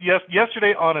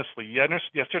 honestly,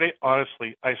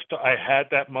 I had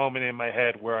that moment in my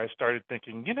head where I started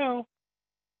thinking, Jameis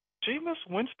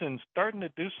Winston's starting to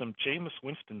do some Jameis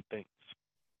Winston things.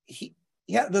 The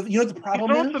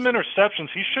problem He's throwing some interceptions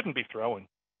he shouldn't be throwing.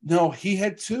 No, he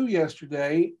had 2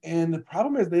 yesterday, and the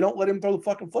problem is they don't let him throw the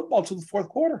fucking football till the fourth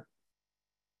quarter.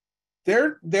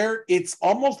 It's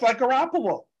almost like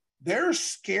Garoppolo. They're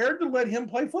scared to let him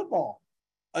play football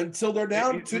until they're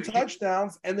down 2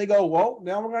 touchdowns, and they go, well,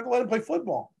 now we're going to let him play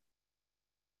football.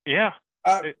 Yeah.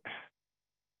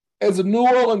 As a New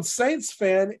Orleans Saints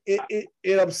fan,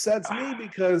 it upsets me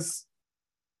because,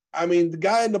 the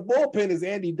guy in the bullpen is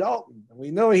Andy Dalton.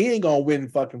 We know he ain't going to win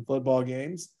fucking football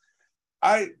games.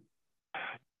 I'm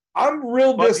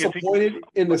real disappointed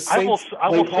in the Saints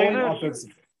play calling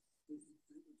offensively.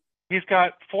 He's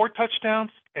got 4 touchdowns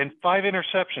and 5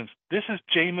 interceptions. This is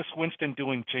Jameis Winston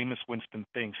doing Jameis Winston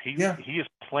things. He is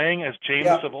playing as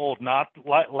Jameis of old. Not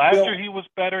last year he was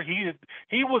better. He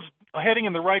was heading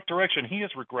in the right direction. He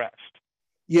has regressed.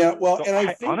 Yeah, and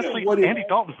I think honestly, Andy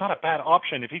Dalton's not a bad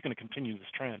option if he's going to continue this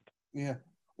trend. Yeah.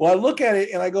 Well, I look at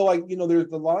it and I go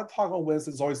there's a lot of talk on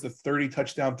Winston's always the 30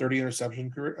 touchdown, 30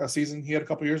 interception season he had a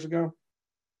couple years ago.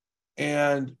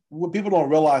 And what people don't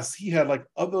realize, he had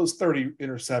of those 30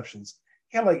 interceptions,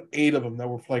 he had 8 of them that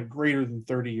were greater than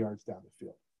 30 yards down the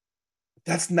field.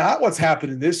 That's not what's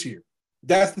happening this year.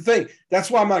 That's the thing. That's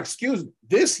why I'm not excusing.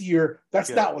 This year,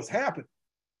 that's not what's happening.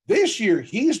 This year,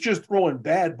 he's just throwing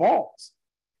bad balls.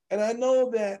 And I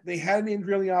know that they had an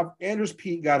injury on the off. Andrews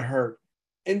Pete got hurt.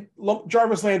 And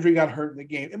Jarvis Landry got hurt in the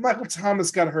game. And Michael Thomas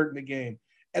got hurt in the game.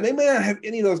 And they may not have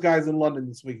any of those guys in London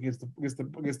this week against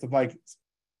the Vikings.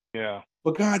 Yeah.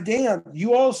 But goddamn,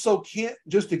 you also can't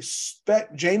just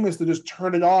expect Jameis to just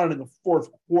turn it on in the fourth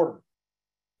quarter.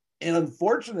 And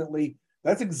unfortunately,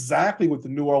 that's exactly what the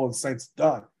New Orleans Saints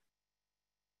done.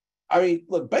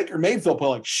 Look, Baker Mayfield played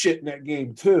like shit in that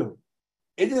game too.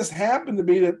 It just happened to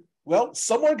be that,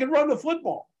 someone can run the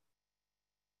football.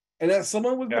 And that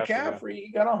someone was McCaffrey.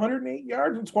 He got 108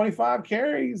 yards and 25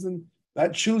 carries, and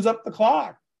that chews up the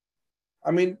clock.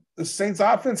 The Saints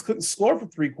offense couldn't score for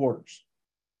 3 quarters.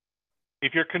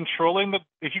 if you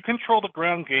control the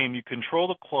ground game, you control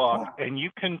the clock, and you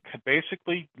can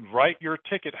basically write your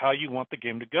ticket how you want the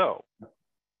game to go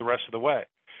the rest of the way.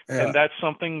 Yeah. And that's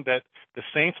something that the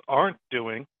Saints aren't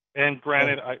doing. And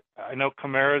granted, I know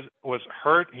Kamara was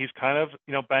hurt. He's kind of,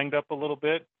 banged up a little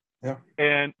bit. Yeah.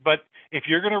 But if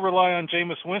you're going to rely on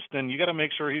Jameis Winston, you got to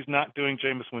make sure he's not doing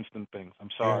Jameis Winston things. I'm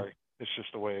sorry. Yeah. It's just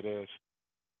the way it is.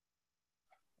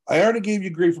 I already gave you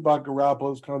grief about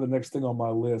Garoppolo. It's kind of the next thing on my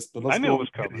list, but let's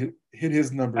hit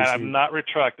his numbers. And I'm not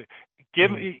retracting.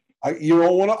 Give me. You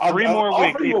don't want to. 3 more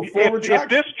weeks. If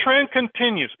this trend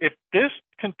continues,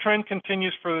 trend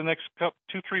continues for the next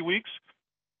 2-3 weeks,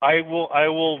 I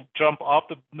will jump off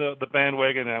the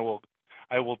bandwagon, and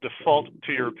I will default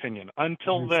to your opinion.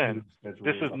 Until then,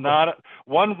 this is not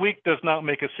 1 week does not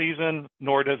make a season,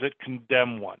 nor does it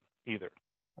condemn one either.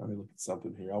 Let me look at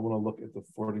something here. I want to look at the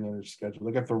 49ers schedule.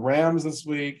 They got the Rams this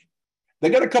week. They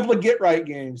got a couple of get-right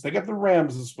games. They got the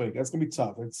Rams this week. That's going to be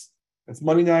tough. It's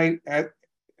Monday night at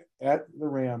the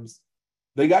Rams.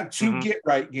 They got 2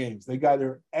 get-right games. They got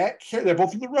they're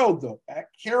both on the road, though. At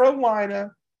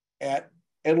Carolina, at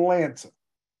Atlanta.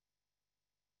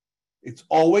 It's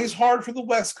always hard for the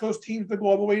West Coast teams to go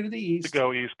all the way to the East. To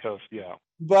go East Coast, yeah.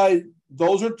 But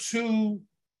those are two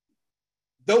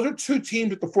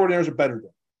teams that the 49ers are better than.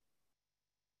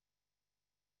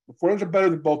 The 49ers are better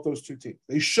than both those 2 teams.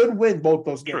 They should win both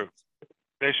those games. True.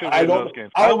 They should win those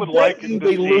games. I'll bet you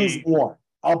they lose one.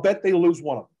 I'll bet they lose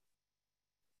one of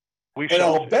them.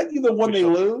 I'll bet you the one they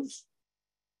lose.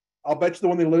 I'll bet you the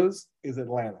one they lose is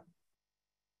Atlanta.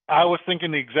 I was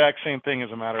thinking the exact same thing,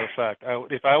 as a matter of fact.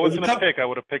 If I was going to pick, I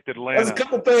would have picked Atlanta. There's a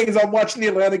couple things. I'm watching the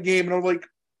Atlanta game, and I'm like,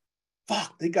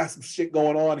 fuck, they got some shit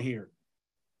going on here.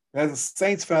 As a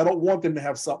Saints fan, I don't want them to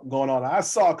have something going on. I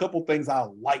saw a couple things I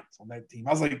liked on that team.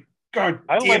 I was like, God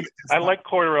damn it. I like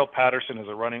Cordarrelle Patterson as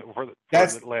a running for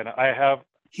Atlanta.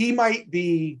 He might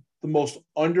be the most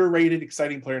underrated,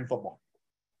 exciting player in football.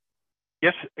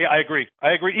 Yes, I agree.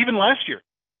 Even last year,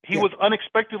 he was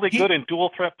unexpectedly good in dual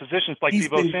threat positions like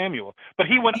Deebo Samuel. But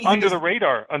he went under the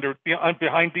radar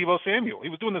behind Deebo Samuel. He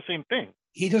was doing the same thing.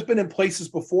 He's just been in places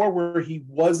before where he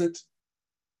was a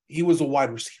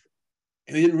wide receiver.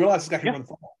 And they didn't realize this guy could run the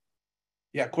football.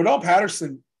 Yeah, Cordarrelle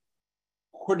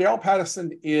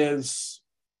Patterson is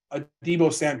a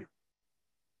Deebo Samuel.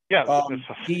 Yeah.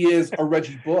 He is a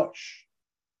Reggie Bush.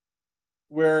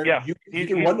 Where he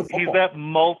can run the football. He's that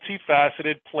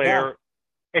multifaceted player. Yeah.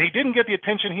 And he didn't get the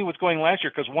attention he was going last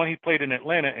year because, 1, he played in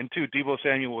Atlanta, and 2, Deebo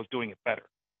Samuel was doing it better.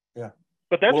 Yeah.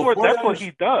 But that's what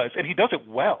he does, and he does it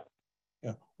well.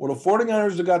 Yeah. Well, the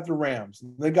 49ers have got the Rams.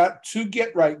 They got 2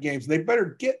 get-right games. They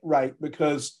better get right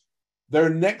because their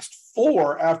next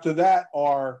 4 after that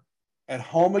are at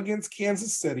home against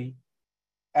Kansas City,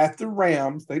 at the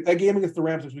Rams. That game against the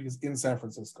Rams this week is in San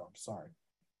Francisco. I'm sorry.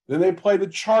 Then they play the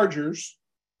Chargers,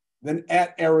 then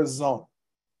at Arizona.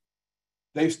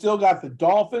 They've still got the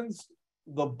Dolphins,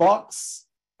 the Bucks,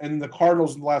 and the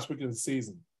Cardinals in the last week of the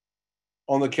season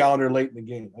on the calendar late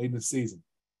in the season.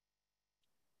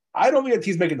 I don't think that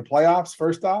team's making the playoffs,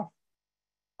 first off.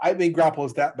 I think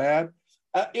Garoppolo's that bad.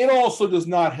 It also does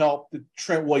not help that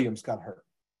Trent Williams got hurt.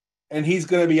 And he's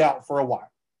going to be out for a while.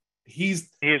 He is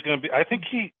going to be – I think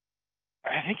he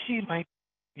might –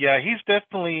 yeah, he's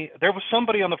definitely – there was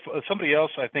somebody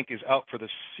else I think is out for the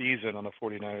season on the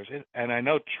 49ers. And I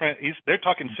know Trent – they're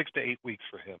talking 6 to 8 weeks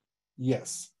for him.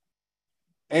 Yes.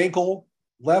 Ankle,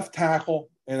 left tackle,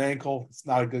 and ankle. It's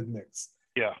not a good mix.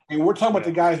 Yeah. And we're talking about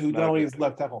the guy who not only is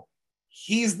left tackle,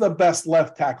 he's the best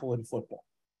left tackle in football.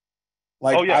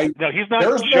 He's not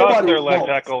just their left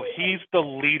tackle. He's the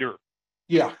leader.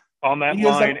 Yeah. On that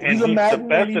line, and he's the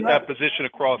best at that position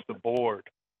across the board.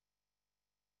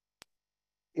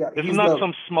 Yeah, this is not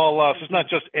some small loss. It's not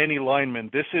just any lineman.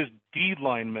 This is the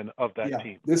lineman of that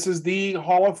team. This is the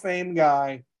Hall of Fame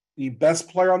guy, the best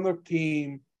player on the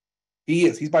team. He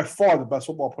is. He's by far the best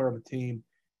football player on the team.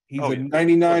 He's a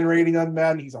 99 rating on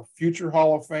Madden. He's a future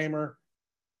Hall of Famer,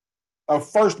 a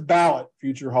first ballot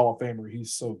future Hall of Famer.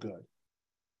 He's so good.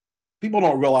 People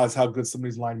don't realize how good some of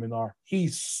these linemen are.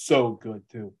 He's so good,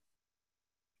 too.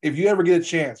 If you ever get a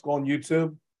chance, go on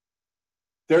YouTube.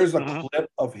 There's a clip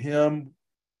of him.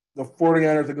 The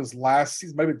 49ers, I think it was last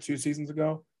season, maybe 2 seasons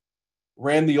ago,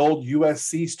 ran the old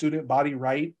USC student body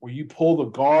right, where you pull the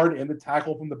guard and the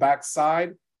tackle from the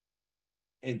backside.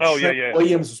 And Trent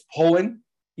Williams is pulling.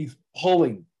 He's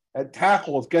pulling. That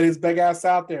tackle has got his big ass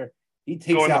out there. He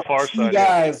takes out 2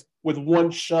 guys with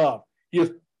 1 shove. He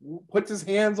just puts his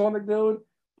hands on the dude,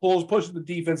 pushes the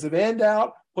defensive end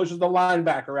out, pushes the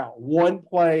linebacker out. 1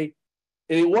 play.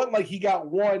 And it wasn't like he got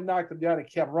 1, knocked him down, and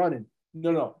kept running.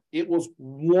 No. It was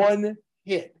 1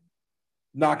 hit.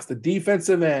 knocks the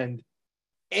defensive end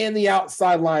and the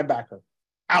outside linebacker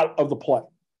out of the play.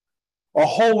 A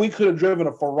hole we could have driven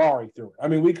a Ferrari through it. I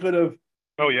mean, we could have.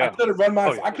 Oh yeah. I could have run my.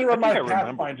 Oh, yeah. I could have run my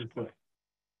Pathfinder through it.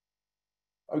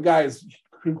 A guy is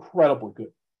incredibly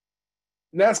good.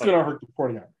 And that's going to hurt the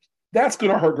 49ers. That's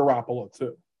going to hurt Garoppolo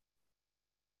too.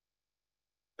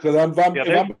 Because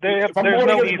there's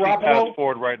no easy path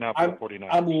forward right now for the 49ers.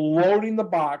 I'm loading the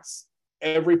box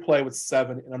every play with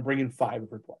 7, and I'm bringing 5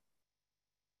 every play.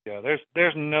 Yeah,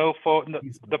 there's no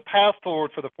the path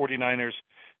forward for the 49ers,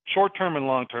 short term and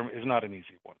long term, is not an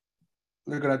easy one.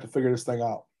 They're going to have to figure this thing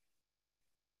out.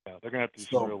 Yeah, they're going to have to do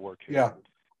some real work here. Yeah.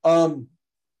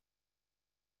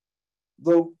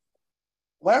 The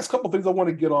last couple of things I want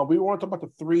to get on. We want to talk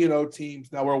about the 3-0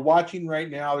 teams. Now we're watching right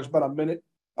now. There's about a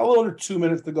little under 2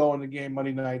 minutes to go in the game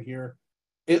Monday night here.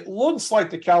 It looks like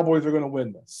the Cowboys are going to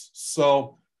win this.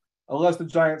 So unless the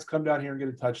Giants come down here and get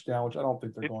a touchdown, which I don't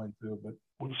think they're going to, but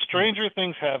stranger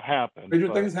things have happened.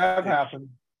 Stranger things have happened.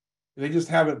 They just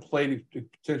haven't played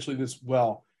potentially this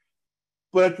well.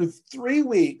 But after 3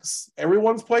 weeks,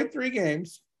 everyone's played 3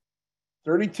 games.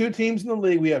 32 teams in the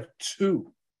league. We have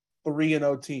 2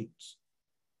 3-0 teams.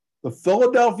 The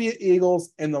Philadelphia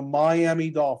Eagles and the Miami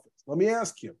Dolphins. Let me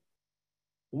ask you,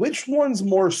 which one's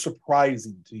more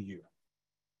surprising to you?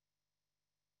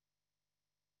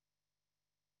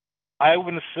 I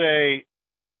would say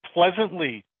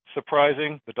pleasantly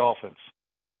surprising, the Dolphins.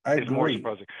 I agree. Is more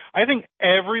surprising. I think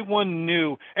everyone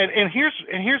knew, and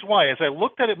here's why. As I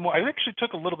looked at it more, I actually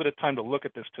took a little bit of time to look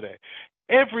at this today.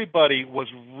 Everybody was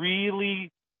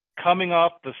really coming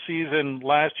off the season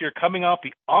last year, coming off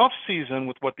the off season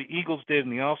with what the Eagles did in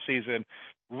the off season,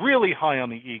 really high on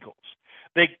the Eagles.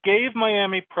 They gave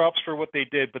Miami props for what they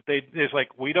did, but it's like,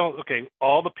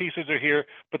 all the pieces are here,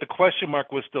 but the question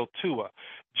mark was still Tua.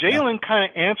 Jalen kind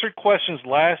of answered questions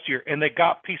last year, and they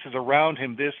got pieces around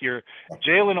him this year.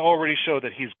 Jalen already showed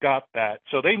that he's got that.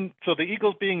 So the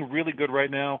Eagles being really good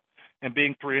right now and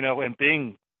being 3-0 and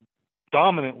being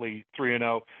dominantly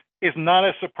 3-0 is not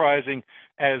as surprising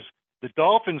as the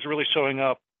Dolphins really showing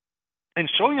up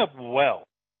well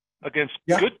against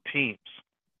good teams.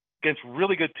 Against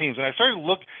really good teams. And I started to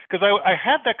look, because I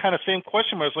had that kind of same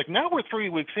question where I was like, now we're 3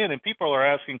 weeks in and people are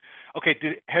asking, okay,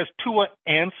 has Tua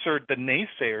answered the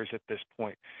naysayers at this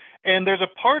point? And there's a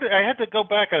part, I had to go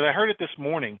back, as I heard it this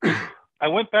morning, I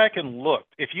went back and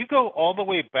looked. If you go all the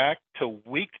way back to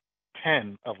week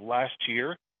 10 of last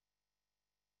year,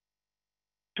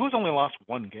 Tua's only lost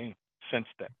 1 game since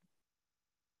then.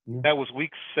 That was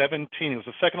week 17. It was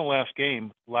the second to last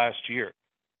game last year.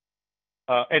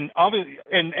 And obviously,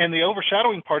 and the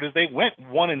overshadowing part is they went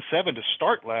 1-7 to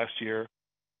start last year,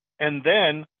 and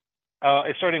then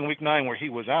starting in week 9 where he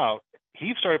was out,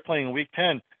 he started playing in week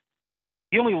 10.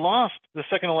 He only lost the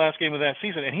second to last game of that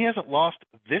season, and he hasn't lost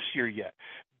this year yet.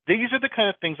 These are the kind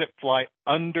of things that fly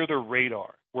under the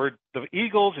radar. Where the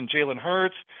Eagles and Jalen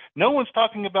Hurts, no one's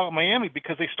talking about Miami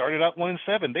because they started out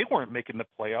 1-7. They weren't making the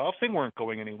playoffs. They weren't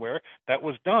going anywhere. That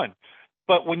was done.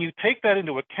 But when you take that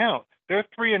into account, they're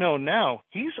 3-0 now.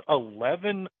 He's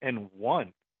 11-1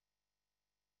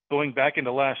 going back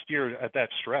into last year at that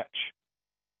stretch.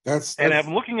 And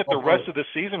I'm looking at the rest of the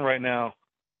season right now.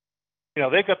 You know,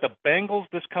 they've got the Bengals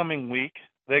this coming week.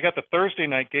 They got the Thursday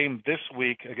night game this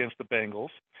week against the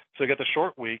Bengals. So you got the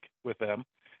short week with them.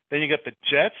 Then you got the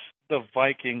Jets, the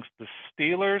Vikings, the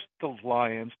Steelers, the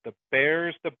Lions, the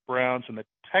Bears, the Browns, and the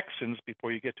Texans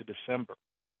before you get to December.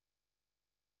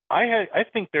 I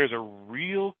think there's a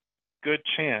real good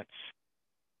chance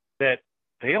that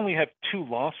they only have 2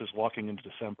 losses walking into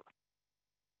December.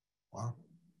 Wow.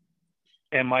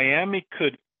 And Miami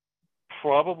could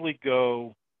probably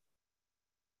go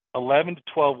 11 to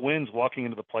 12 wins walking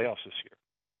into the playoffs this year.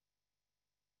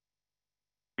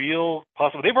 Real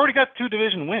possible. They've already got 2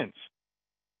 division wins.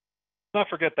 Let's not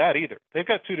forget that either. They've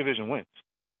got 2 division wins.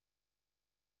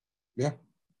 Yeah.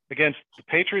 Against the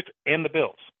Patriots and the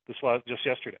Bills just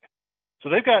yesterday. So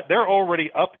they're already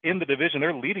up in the division.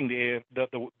 They're leading the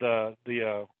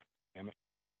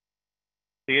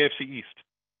AFC East.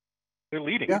 They're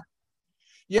leading. Yeah.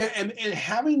 Yeah, and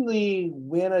having the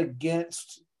win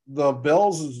against the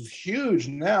Bills is huge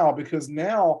now, because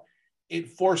now it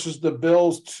forces the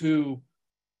Bills to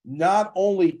not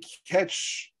only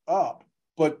catch up,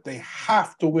 but they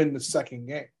have to win the second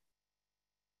game.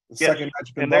 Second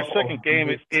match, and their second game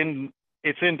is in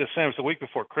December, it's the week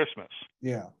before Christmas.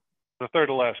 Yeah, the third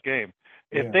to last game.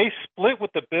 If they split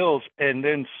with the Bills and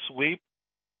then sweep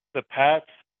the Pats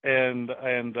and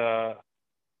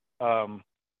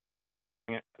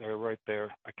they're right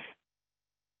there.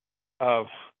 The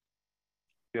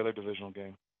other divisional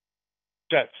game,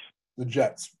 Jets. The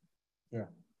Jets. Yeah.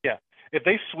 Yeah. If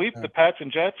they sweep Yeah. the Pats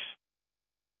and Jets,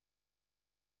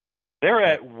 they're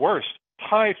Yeah. at worst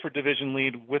tied for division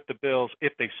lead with the Bills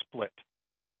if they split.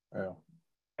 Yeah.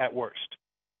 At worst.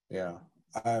 Yeah.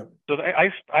 So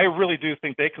I really do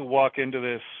think they could walk into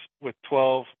this with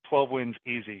 12 wins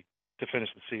easy to finish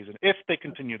the season if they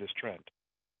continue this trend.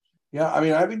 Yeah, I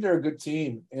mean, I think they're a good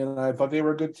team, and I thought they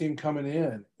were a good team coming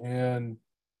in, and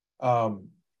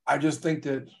I just think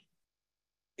that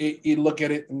you look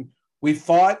at it, and we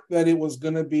thought that it was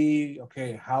going to be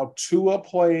okay. How Tua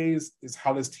plays is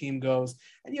how this team goes,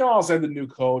 and you also had the new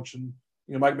coach, and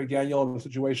Mike McDaniel in the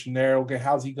situation there. Okay,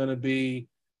 how's he going to be?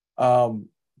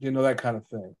 That kind of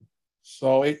thing.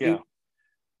 So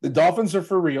the Dolphins are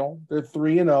for real. They're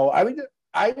 3-0.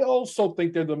 I also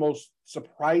think they're the most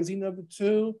surprising of the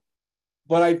two.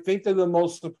 But I think they're the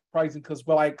most surprising because,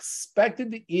 I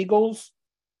expected the Eagles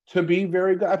to be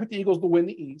very good. I picked the Eagles to win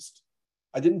the East.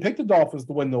 I didn't pick the Dolphins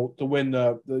to win the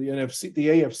NFC, the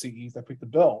AFC East. I picked the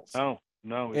Bills.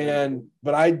 No.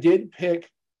 But I did pick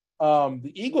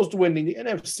the Eagles to win the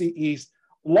NFC East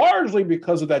largely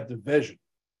because of that division.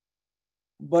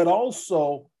 But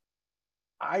also,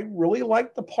 I really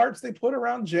like the parts they put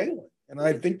around Jalen, and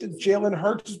I think that Jalen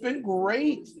Hurts has been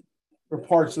great for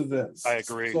parts of this. I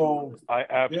agree. So I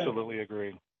absolutely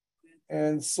agree.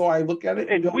 And so I look at it.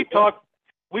 And we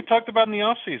talked about in the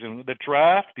offseason, the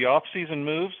draft, the offseason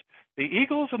moves. The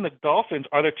Eagles and the Dolphins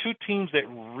are the two teams that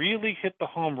really hit the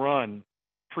home run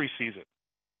preseason.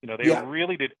 They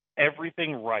really did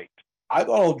everything right. I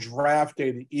thought on draft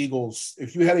day, the Eagles,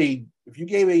 if you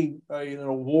gave an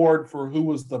award for who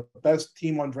was the best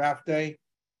team on draft day,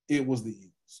 it was the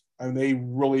Eagles. I mean, they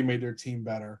really made their team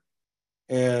better.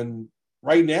 And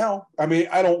right now, I mean,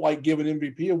 I don't like giving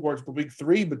MVP awards for week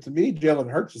 3, but to me, Jalen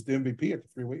Hurts is the MVP after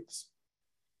 3 weeks.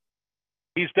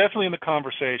 He's definitely in the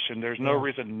conversation. There's no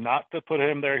reason not to put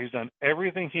him there. He's done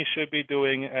everything he should be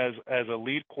doing as a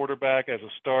lead quarterback, as a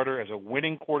starter, as a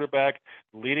winning quarterback,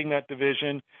 leading that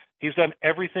division. He's done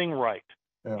everything right.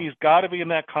 Yeah. He's got to be in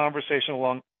that conversation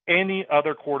along any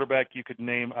other quarterback you could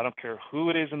name. I don't care who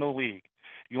it is in the league.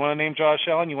 You want to name Josh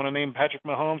Allen? You want to name Patrick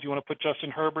Mahomes? You want to put Justin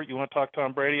Herbert? You want to talk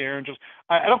Tom Brady, Aaron Jones?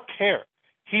 I don't care.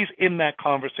 He's in that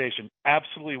conversation,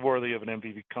 absolutely worthy of an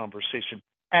MVP conversation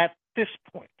at this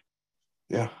point.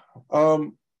 Yeah.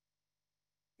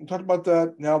 We talked about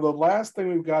that. Now, the last thing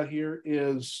we've got here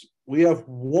is we have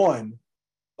one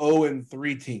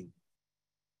 0-3 team.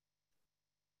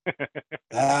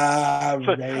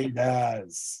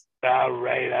 Raiders. The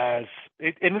Raiders.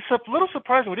 And it's a little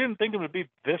surprising. We didn't think it would be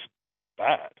this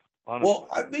bad, honestly. Well,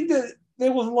 I think that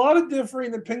there was a lot of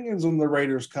differing opinions on the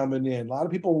Raiders coming in. A lot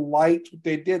of people liked what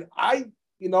they did. I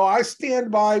stand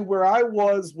by where I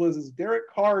was as Derek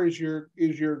Carr is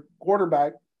your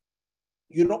quarterback.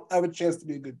 You don't have a chance to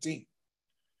be a good team.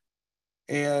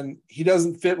 And he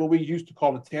doesn't fit what we used to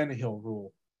call the Tannehill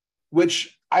rule,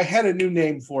 which I had a new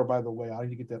name for, by the way. I need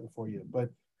to get that before you. But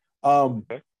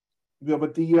okay.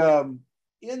 But the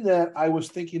in that I was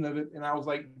thinking of it, and I was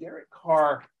like, Derek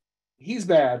Carr, he's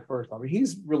bad, first. I mean,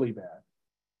 he's really bad.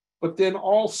 But then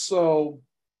also,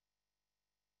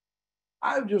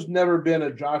 I've just never been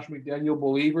a Josh McDaniel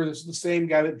believer. This is the same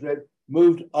guy that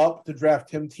moved up to draft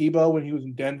Tim Tebow when he was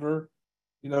in Denver.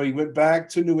 He went back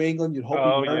to New England. You'd hope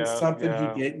he learned something.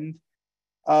 Yeah. He didn't.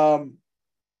 And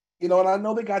I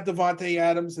know they got Devontae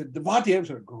Adams, and Devontae Adams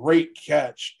had a great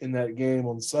catch in that game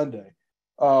on Sunday.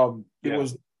 It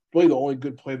was really the only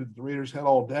good play that the Raiders had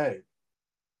all day.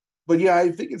 But yeah,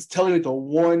 I think it's telling that the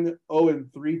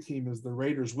 1-0-3 team is the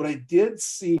Raiders. What I did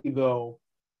see, though,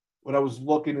 when I was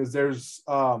looking, is there's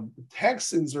the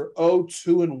Texans are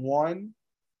 0-2-1.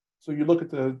 So you look at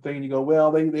the thing and you go,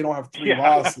 well, they don't have 3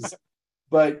 losses.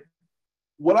 But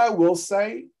what I will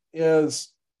say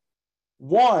is,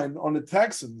 one, on the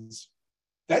Texans,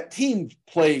 that team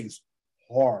plays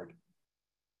hard.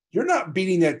 You're not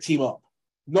beating that team up.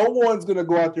 No one's going to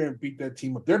go out there and beat that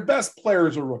team up. Their best player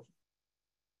is a rookie.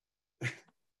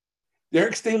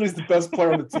 Derek Staley's the best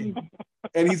player on the team,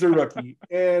 and he's a rookie.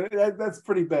 And that's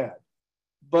pretty bad.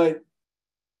 But,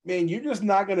 man, you're just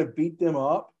not going to beat them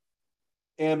up.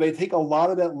 And they take a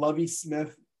lot of that Lovie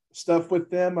Smith stuff with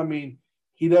them. I mean,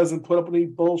 he doesn't put up any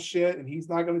bullshit, and he's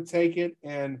not going to take it.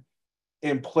 And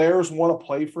players want to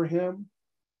play for him.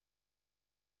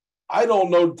 I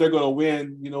don't know if they're going to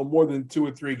win, more than 2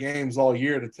 or 3 games all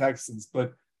year, the Texans.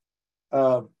 But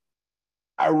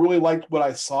I really liked what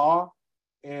I saw.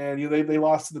 And, they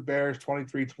lost to the Bears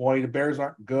 23-20. The Bears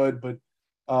aren't good. But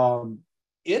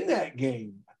in that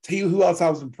game, I'll tell you who else I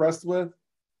was impressed with. I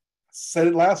said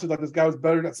it last week, like this guy was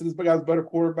better. I said this guy was a better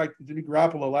quarterback than Jimmy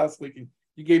Garoppolo last week, and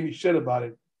you gave me shit about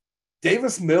it.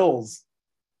 Davis Mills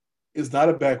is not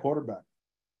a bad quarterback.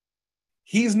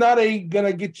 He's not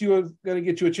gonna get you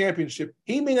a championship.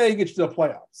 He may not even get you to the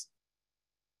playoffs,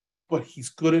 but he's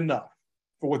good enough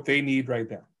for what they need right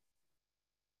now.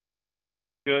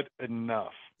 Good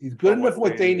enough. He's good enough for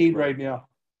what they need right now.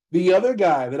 The other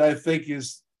guy that I think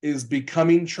is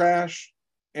becoming trash,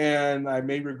 and I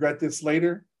may regret this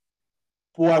later.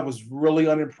 Boy, I was really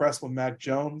unimpressed with Mac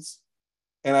Jones,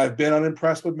 and I've been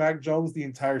unimpressed with Mac Jones the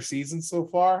entire season so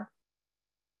far.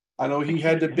 I know he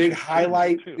had the big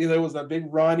highlight. There was a big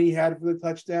run he had for the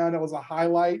touchdown. That was a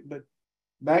highlight, but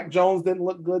Mac Jones didn't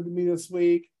look good to me this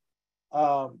week.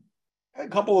 A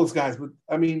couple of those guys, but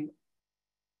I mean,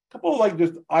 a couple of like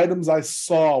just items I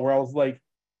saw where I was like,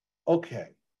 okay,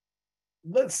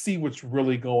 let's see what's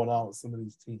really going on with some of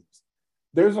these teams.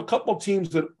 There's a couple of teams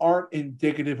that aren't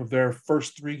indicative of their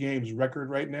first 3 games record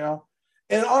right now.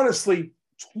 And honestly,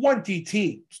 20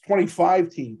 teams, 25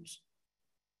 teams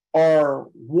are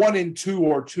 1-2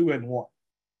 or 2-1.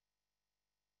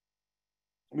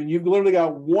 I mean, you've literally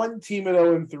got one team at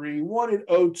 0-3, one at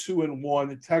 2-1.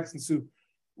 The Texans, who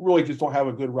really just don't have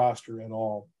a good roster at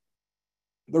all.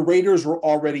 The Raiders were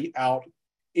already out,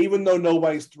 even though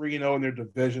nobody's 3-0 in their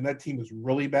division. That team is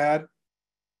really bad.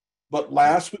 But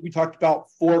last week we talked about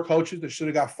 4 coaches that should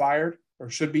have got fired or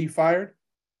should be fired.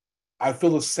 I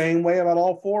feel the same way about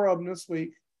all 4 of them this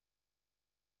week.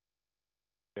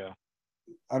 Yeah.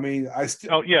 I mean, I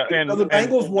still. Oh yeah, and the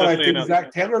Bengals one, I think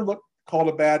Zach Taylor Taylor called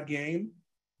a bad game.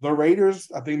 The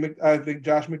Raiders, I think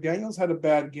Josh McDaniels had a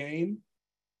bad game.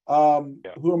 Who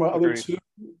are my other 2?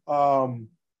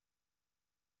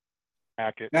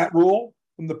 Hackett. Matt Rule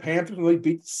from the Panthers, and they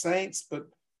beat the Saints, but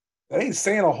that ain't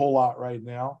saying a whole lot right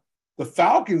now. The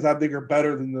Falcons, I think, are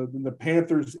better than the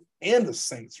Panthers and the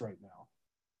Saints right now.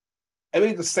 I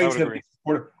think the Saints had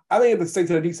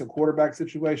a decent quarterback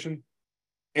situation,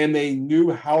 and they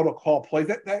knew how to call plays.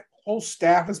 That whole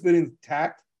staff has been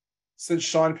intact since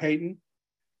Sean Payton,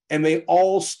 and they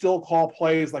all still call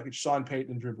plays like it's Sean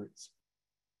Payton and Drew Brees.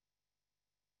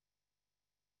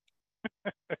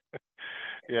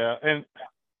 Yeah, and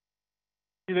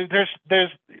there's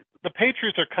the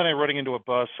Patriots are kind of running into a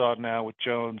buzzsaw now with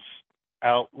Jones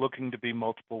out, looking to be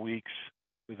multiple weeks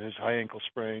with his high ankle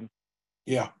sprain.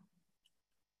 Yeah.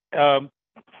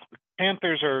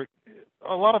 Panthers are,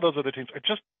 a lot of those other teams are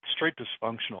just straight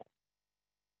dysfunctional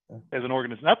as an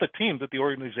organization. Not the team, but the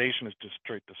organization is just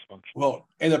straight dysfunctional. Well,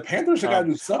 and the Panthers have got to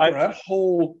do something. That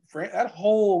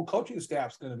whole coaching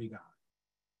staff's going to be gone.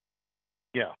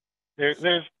 Yeah,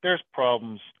 there's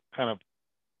problems kind of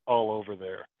all over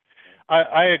there.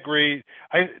 I agree.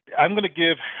 I'm going to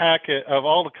give Hackett, of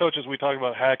all the coaches we talked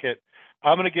about, Hackett,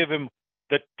 I'm going to give him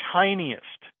the tiniest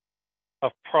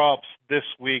of props this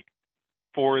week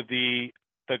for the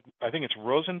I think it's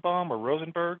Rosenbaum or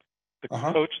Rosenberg, the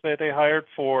coach that they hired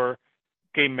for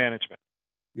game management.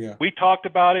 Yeah. We talked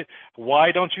about it.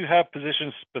 Why don't you have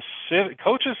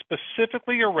coaches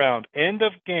specifically around end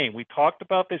of game? We talked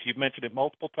about this. You've mentioned it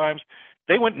multiple times.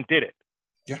 They went and did it.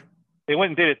 Yeah. They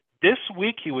went and did it. This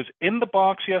week, he was in the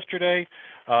box yesterday,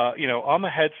 on the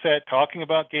headset, talking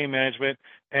about game management,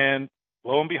 and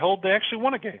lo and behold, they actually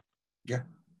won a game. Yeah.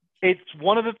 It's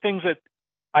one of the things that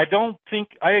I don't think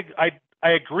I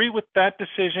agree with that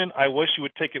decision. I wish you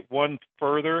would take it one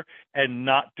further and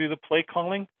not do the play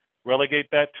calling, relegate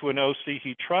that to an OC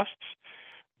he trusts.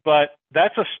 But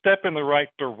that's a step in the right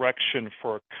direction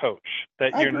for a coach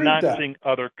that you're not seeing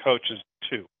other coaches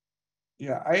do.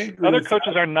 Yeah, I agree. Other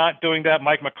coaches are not doing that.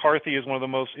 Mike McCarthy is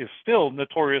is still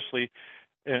notoriously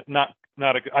not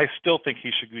a. I still think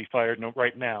he should be fired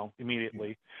right now,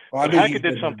 immediately. Well, but Hackett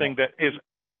did something that is,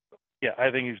 I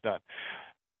think he's done.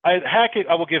 Hackett,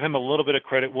 I will give him a little bit of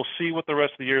credit. We'll see what the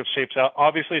rest of the year shapes out.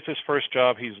 Obviously, it's his first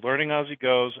job. He's learning as he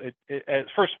goes. It's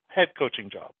first head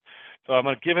coaching job. So I'm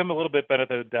going to give him a little bit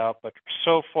benefit of the doubt. But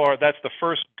so far, that's the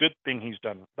first good thing he's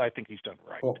done. I think he's done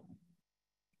right.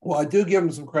 Well, I do give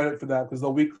him some credit for that because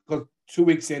 2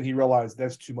 weeks in, he realized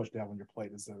that's too much down on your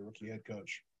plate as a rookie head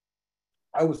coach.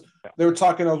 They were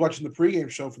talking, I was watching the pregame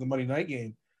show for the Monday night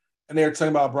game, and they were talking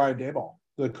about Brian Daboll,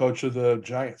 the coach of the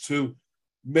Giants, who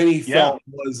many felt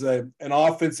was an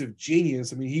offensive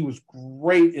genius. I mean, he was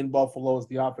great in Buffalo as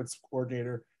the offensive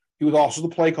coordinator. He was also the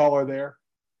play caller there.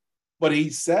 But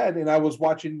he said, and I was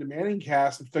watching the Manning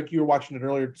cast, I think you were watching it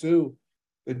earlier too,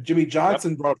 that Jimmy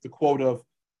Johnson brought up the quote of,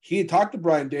 he had talked to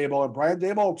Brian Daboll, and Brian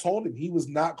Daboll told him he was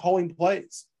not calling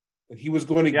plays, that he was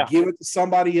going to give it to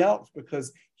somebody else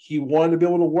because he wanted to be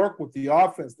able to work with the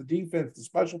offense, the defense, the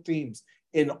special teams,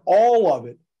 in all of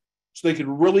it so they could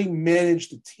really manage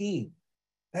the team.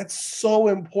 That's so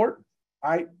important.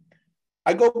 I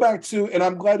go back to, and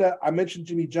I'm glad that I mentioned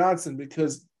Jimmy Johnson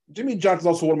because Jimmy Johnson's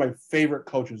also one of my favorite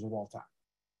coaches of all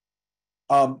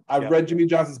time. I've read Jimmy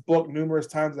Johnson's book numerous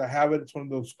times. I have it. It's one of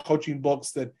those coaching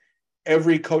books that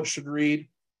every coach should read.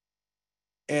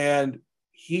 And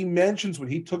he mentions when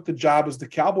he took the job as the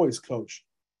Cowboys coach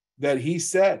that he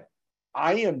said,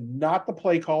 I am not the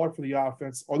play caller for the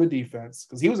offense or the defense,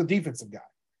 because he was a defensive guy.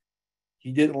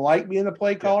 He didn't like being the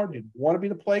play caller, didn't want to be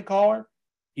the play caller.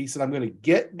 He said, I'm going to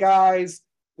get guys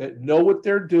that know what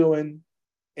they're doing,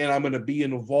 and I'm going to be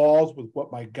involved with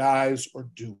what my guys are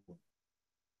doing.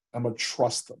 I'm going to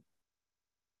trust them.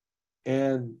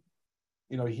 And,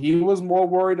 he was more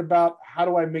worried about how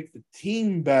do I make the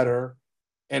team better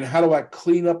and how do I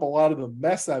clean up a lot of the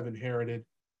mess I've inherited,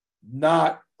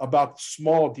 not about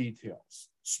small details.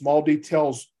 Small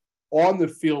details on the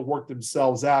field work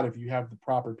themselves out if you have the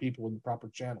proper people in the proper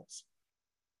channels.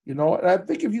 And I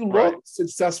think if you look at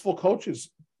successful coaches,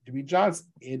 Jimmy Johnson,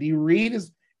 Andy Reid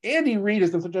has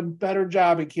done such a better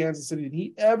job in Kansas City than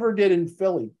he ever did in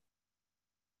Philly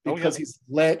because he's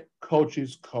let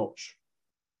coaches coach.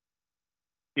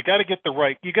 You got to get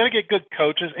good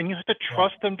coaches, and you have to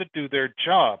trust them to do their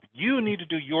job. You need to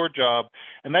do your job,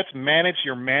 and that's manage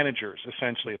your managers,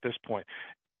 essentially, at this point.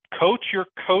 Coach your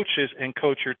coaches and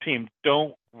coach your team.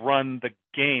 Don't run the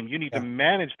game. You need to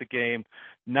manage the game,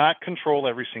 not control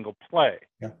every single play.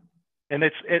 Yeah. And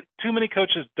too many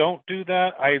coaches don't do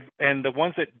that. And the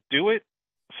ones that do it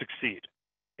succeed.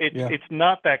 It's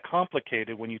not that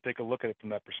complicated when you take a look at it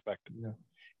from that perspective. Yeah.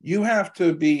 You have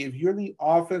to be, if you're the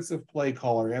offensive play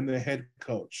caller and the head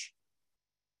coach,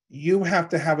 you have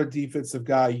to have a defensive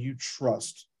guy you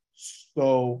trust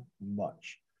so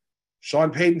much.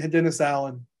 Sean Payton had Dennis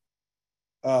Allen.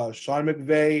 Sean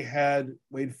McVay had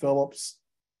Wade Phillips.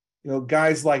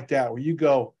 Guys like that, where you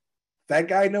go, that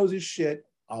guy knows his shit.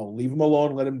 I'll leave him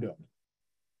alone, let him do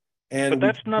it. But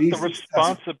that's not the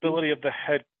responsibility of the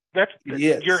head.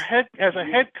 Your head as a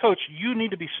head coach. You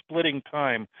need to be splitting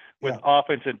time with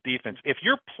offense and defense. If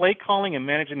you're play calling and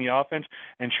managing the offense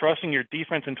and trusting your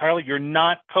defense entirely, you're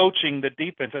not coaching the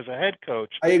defense as a head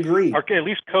coach. I agree. Or at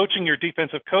least coaching your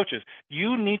defensive coaches.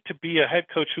 You need to be a head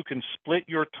coach who can split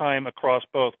your time across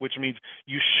both, which means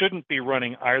you shouldn't be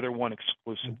running either one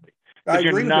exclusively. Because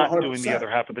you're not doing the other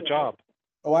half of the job.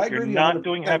 Oh, I agree. You're not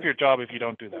doing half your job if you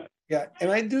don't do that. Yeah,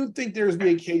 and I do think there's the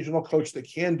occasional coach that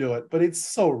can do it, but it's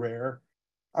so rare.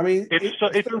 I mean, it's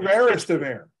the rarest of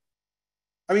rare.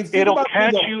 I mean, it'll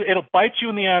catch you. It'll bite you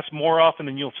in the ass more often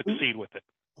than you'll succeed with it.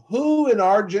 Who in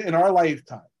our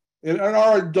lifetime, in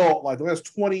our adult life, the last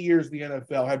 20 years of the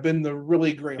NFL, have been the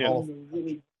really great Hall of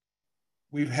Fame?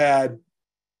 We've had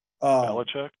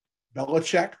Belichick,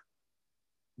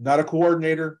 not a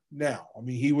coordinator now. I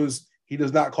mean, he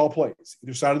does not call plays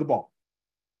either side of the ball.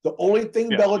 The only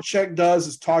thing Belichick does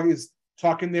is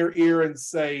talk in their ear and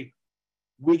say,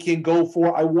 we can go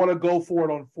for, I want to go for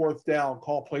it on fourth down,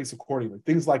 call plays accordingly,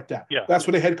 things like that. Yeah. That's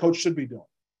what a head coach should be doing.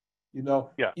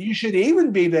 You should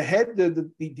even be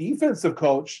the defensive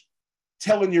coach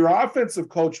telling your offensive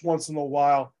coach once in a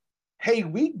while, hey,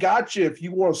 we got you if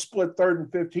you want to split 3rd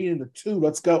and 15 into 2,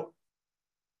 let's go.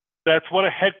 That's what a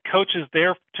head coach is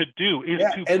there to do, is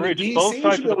to bridge both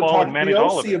sides of the ball and manage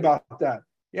all of it. About that.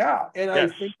 Yeah, and I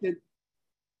think that,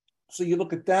 so you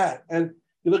look at that, and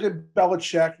you look at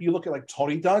Belichick, you look at like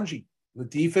Tony Dungy, the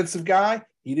defensive guy,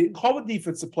 he didn't call the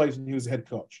defensive plays when he was a head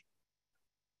coach.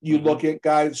 You look at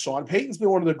guys, Sean Payton's been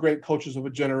one of the great coaches of a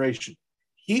generation.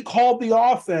 He called the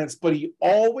offense, but he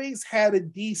always had a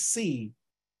DC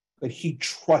that he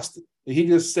trusted. That he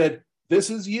just said, this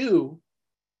is you,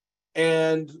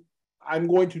 and I'm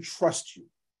going to trust you.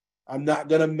 I'm not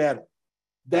going to meddle.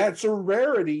 That's a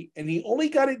rarity, and he only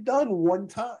got it done one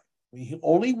time. He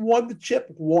only won the chip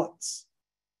once.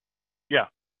 Yeah.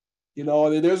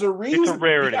 There's a reason. It's a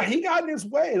rarity. He got in his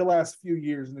way the last few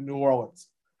years in New Orleans.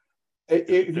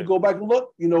 If you go back and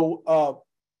look,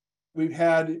 we've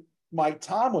had Mike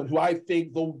Tomlin, who I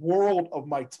think the world of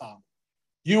Mike Tomlin.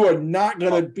 You are not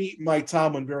going to beat Mike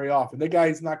Tomlin very often. The guy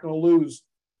is not going to lose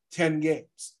 10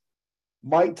 games.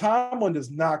 Mike Tomlin does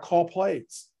not call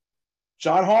plays.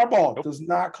 John Harbaugh does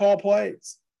not call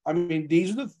plays. I mean,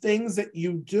 these are the things that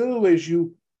you do as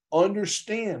you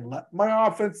understand. My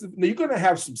offensive, now you're going to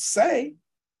have some say,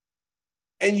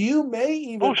 and you may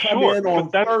even come in on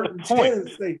 3rd and 10 and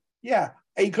say,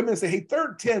 and you come in and say, hey, 3rd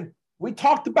and 10, we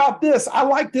talked about this. I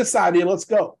like this idea. Let's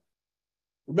go.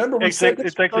 Remember, we said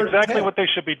this. It's exactly what they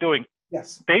should be doing.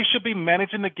 Yes. They should be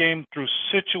managing the game through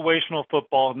situational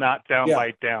football, not down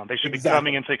by down. They should be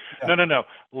coming and saying, no,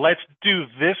 let's do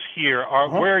this here.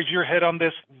 Where is your head on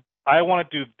this? I want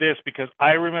to do this because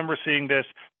I remember seeing this.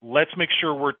 Let's make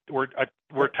sure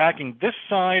we're attacking this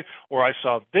side, or I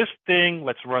saw this thing.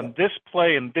 Let's run this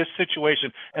play in this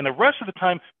situation. And the rest of the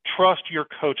time, trust your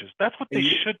coaches. That's what they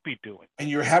should be doing. And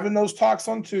you're having those talks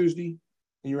on Tuesday,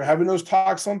 and you're having those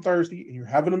talks on Thursday, and you're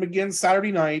having them again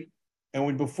Saturday night.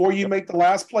 And before you make the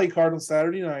last play card on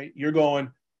Saturday night, you're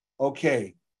going,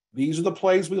 okay, these are the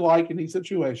plays we like in these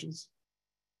situations.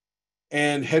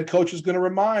 And head coach is going to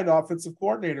remind offensive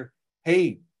coordinator,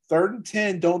 hey, 3rd and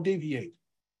 10, don't deviate.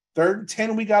 3rd and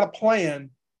 10, we got a plan.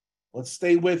 Let's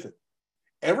stay with it.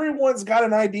 Everyone's got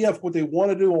an idea of what they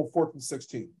want to do on 4th and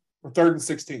 16 or 3rd and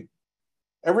 16.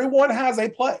 Everyone has a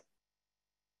play.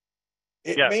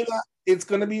 It may not, it's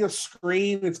going to be a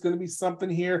screen. It's going to be something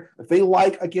here that they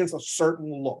like against a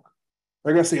certain look.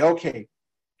 They're going to say, okay,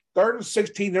 3rd and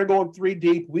 16, they're going 3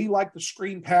 deep. We like the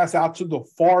screen pass out to the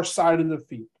far side of the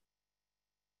field.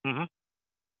 Mm-hmm.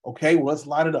 Okay, well, let's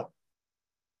line it up.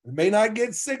 We may not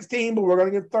get 16, but we're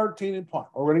going to get 13 and punt.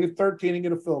 Or we're going to get 13 and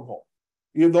get a field goal.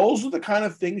 You know, those are the kind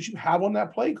of things you have on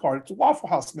that play card. It's a Waffle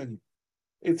House menu.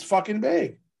 It's fucking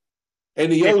big.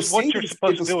 And the it's OC, what you're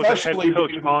supposed to do as a head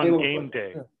coach on game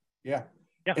day. Yeah.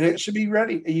 And it should be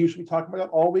ready. And you should be talking about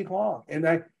that all week long. And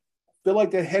I feel like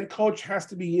the head coach has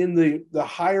to be in the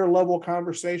higher level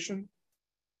conversation,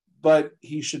 but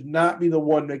he should not be the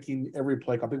one making every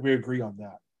play. I think we agree on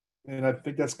that. And I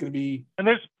think that's going to be. And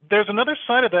there's another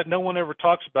side of that no one ever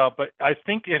talks about, but I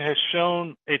think it has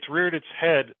shown, it's reared its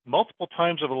head multiple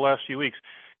times over the last few weeks.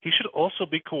 He should also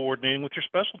be coordinating with your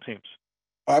special teams.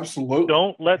 Absolutely.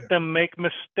 Don't let them make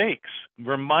mistakes.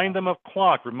 Remind them of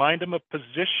clock. Remind them of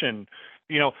position.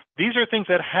 You know, these are things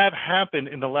that have happened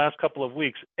in the last couple of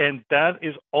weeks, and that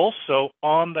is also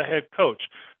on the head coach.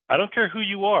 I don't care who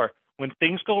you are. When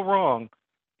things go wrong,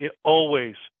 it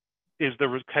always is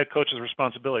the head coach's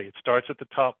responsibility. It starts at the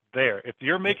top there. If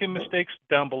you're making mistakes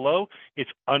down below, it's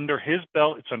under his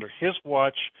belt. It's under his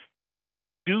watch.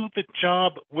 Do the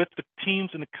job with the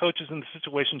teams and the coaches in the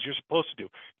situations you're supposed to do.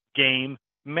 Game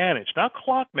manage, not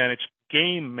clock manage,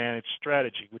 game manage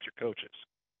strategy with your coaches.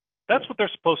 That's what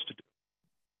they're supposed to do.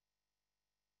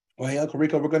 Well, hey, Uncle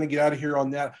Rico, we're going to get out of here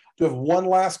on that. I do have one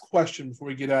last question before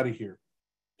we get out of here.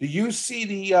 Do you see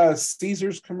the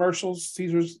Caesars commercials,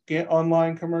 Caesars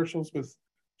online commercials with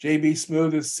JB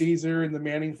Smoove as Caesar and the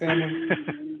Manning family?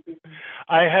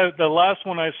 I have the last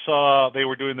one I saw, they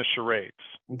were doing the charades.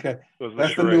 Okay.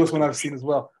 That's the newest one I've seen as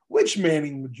well. Which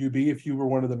Manning would you be if you were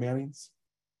one of the Mannings?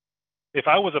 If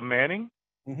I was a Manning?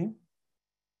 Mm-hmm.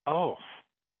 Oh.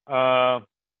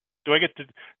 Do I get to,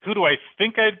 who do I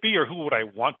think I'd be, or who would I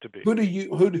want to be? Who do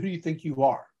you think you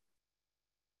are?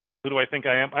 Who do I think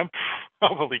I am? I'm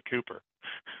probably Cooper.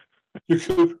 You're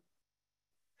Cooper.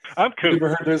 I'm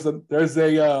Cooper. There's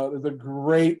a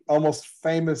great, almost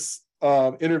famous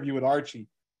interview with Archie,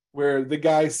 where the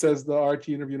guy says the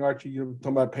Archie interview, and Archie, talking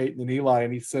about Peyton and Eli,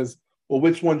 and he says, "Well,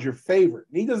 which one's your favorite?"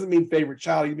 And he doesn't mean favorite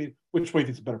child. He means which one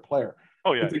he's a better player.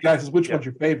 Oh yeah. But the guy says, "Which one's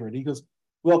your favorite?" And he goes,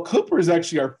 "Well, Cooper is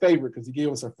actually our favorite because he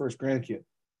gave us our first grandkid."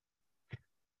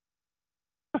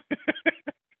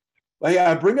 Well,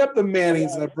 yeah, I bring up the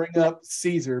Mannings and I bring up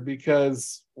Caesar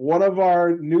because one of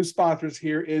our new sponsors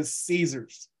here is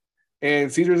Caesars.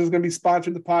 And Caesars is going to be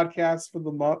sponsoring the podcast for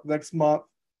the next month.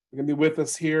 They're going to be with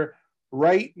us here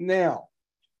right now.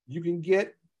 You can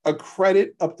get a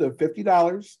credit up to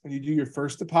 $50 when you do your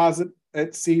first deposit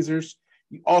at Caesars.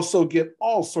 You also get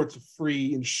all sorts of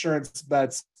free insurance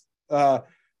bets.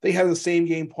 They have the same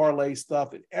game parlay stuff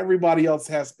that everybody else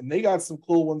has, and they got some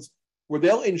cool ones where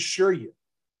they'll insure you.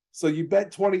 So you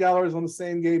bet $20 on the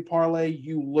same game parlay,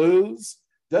 you lose,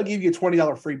 they'll give you a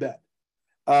 $20 free bet.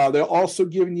 They're also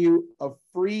giving you a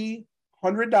free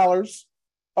 $100,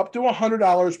 up to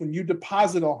 $100 when you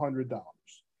deposit $100.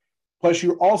 Plus,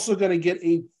 you're also going to get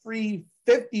a free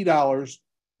 $50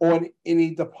 on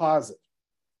any deposit.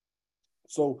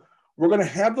 So we're going to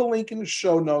have the link in the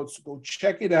show notes. Go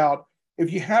check it out.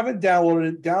 If you haven't downloaded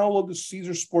it, download the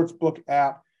Caesar Sportsbook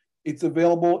app. It's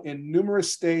available in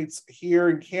numerous states. Here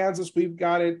in Kansas, we've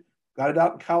got it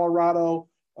out in Colorado,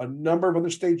 a number of other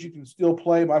states you can still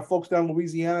play. My folks down in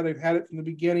Louisiana, they've had it from the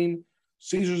beginning.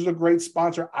 Caesars is a great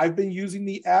sponsor. I've been using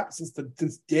the app since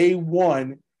day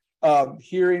one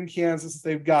here in Kansas.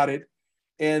 They've got it.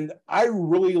 And I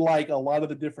really like a lot of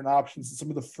the different options and some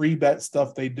of the free bet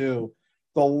stuff they do.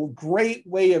 The great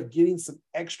way of getting some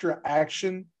extra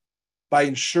action by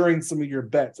insuring some of your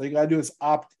bets. All you got to do is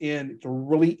opt in. It's a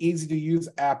really easy to use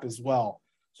app as well.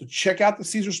 So check out the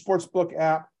Caesar Sportsbook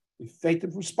app. We thank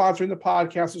them for sponsoring the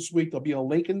podcast this week. There'll be a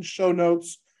link in the show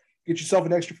notes. Get yourself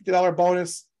an extra $50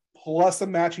 bonus plus a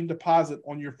matching deposit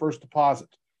on your first deposit.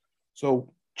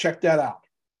 So check that out.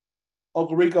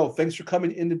 Uncle Rico, thanks for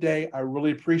coming in today. I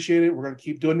really appreciate it. We're going to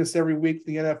keep doing this every week,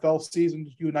 the NFL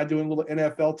season. You and I doing a little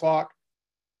NFL talk.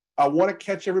 I want to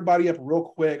catch everybody up real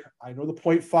quick. I know the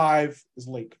 0.5 is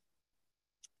late.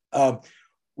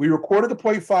 We recorded the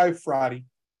 0.5 Friday,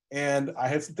 and I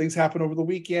had some things happen over the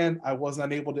weekend. I wasn't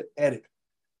unable to edit.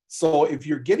 So if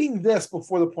you're getting this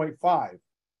before the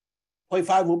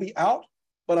 0.5 will be out,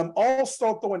 but I'm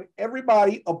also throwing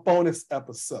everybody a bonus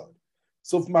episode.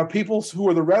 So for my people who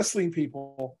are the wrestling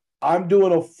people, I'm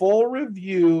doing a full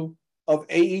review of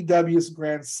AEW's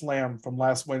Grand Slam from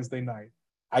last Wednesday night.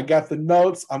 I got the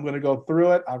notes. I'm going to go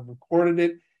through it. I've recorded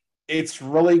it. It's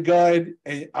really good.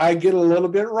 And I get a little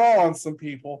bit raw on some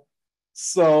people.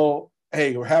 So,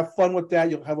 hey, we'll have fun with that.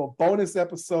 You'll have a bonus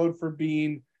episode for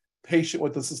being patient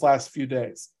with us this last few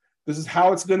days. This is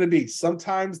how it's going to be.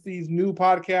 Sometimes these new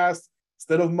podcasts,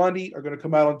 instead of Monday, are going to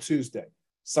come out on Tuesday.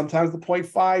 Sometimes the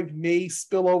 0.5 may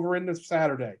spill over into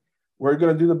Saturday. We're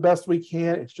going to do the best we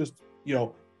can. It's just,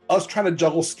 us trying to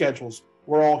juggle schedules.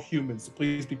 We're all humans, so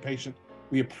please be patient.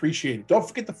 We appreciate it. Don't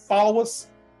forget to follow us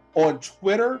on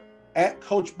Twitter at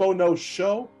Coach Bo Knows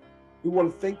Show. We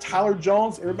want to thank Tyler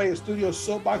Jones, everybody at Studio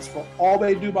Soapbox, for all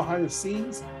they do behind the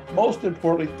scenes. Most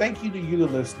importantly, thank you to you, the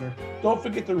listener. Don't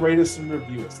forget to rate us and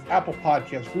review us. Apple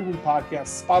Podcasts, Google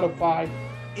Podcasts, Spotify,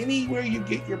 anywhere you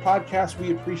get your podcasts.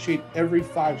 We appreciate every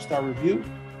 5-star review.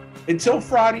 Until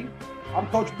Friday, I'm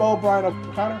Coach Bo, Brian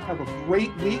O'Connor. Have a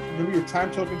great week. Remember, your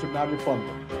time tokens are not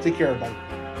refundable. Take care,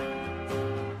 everybody.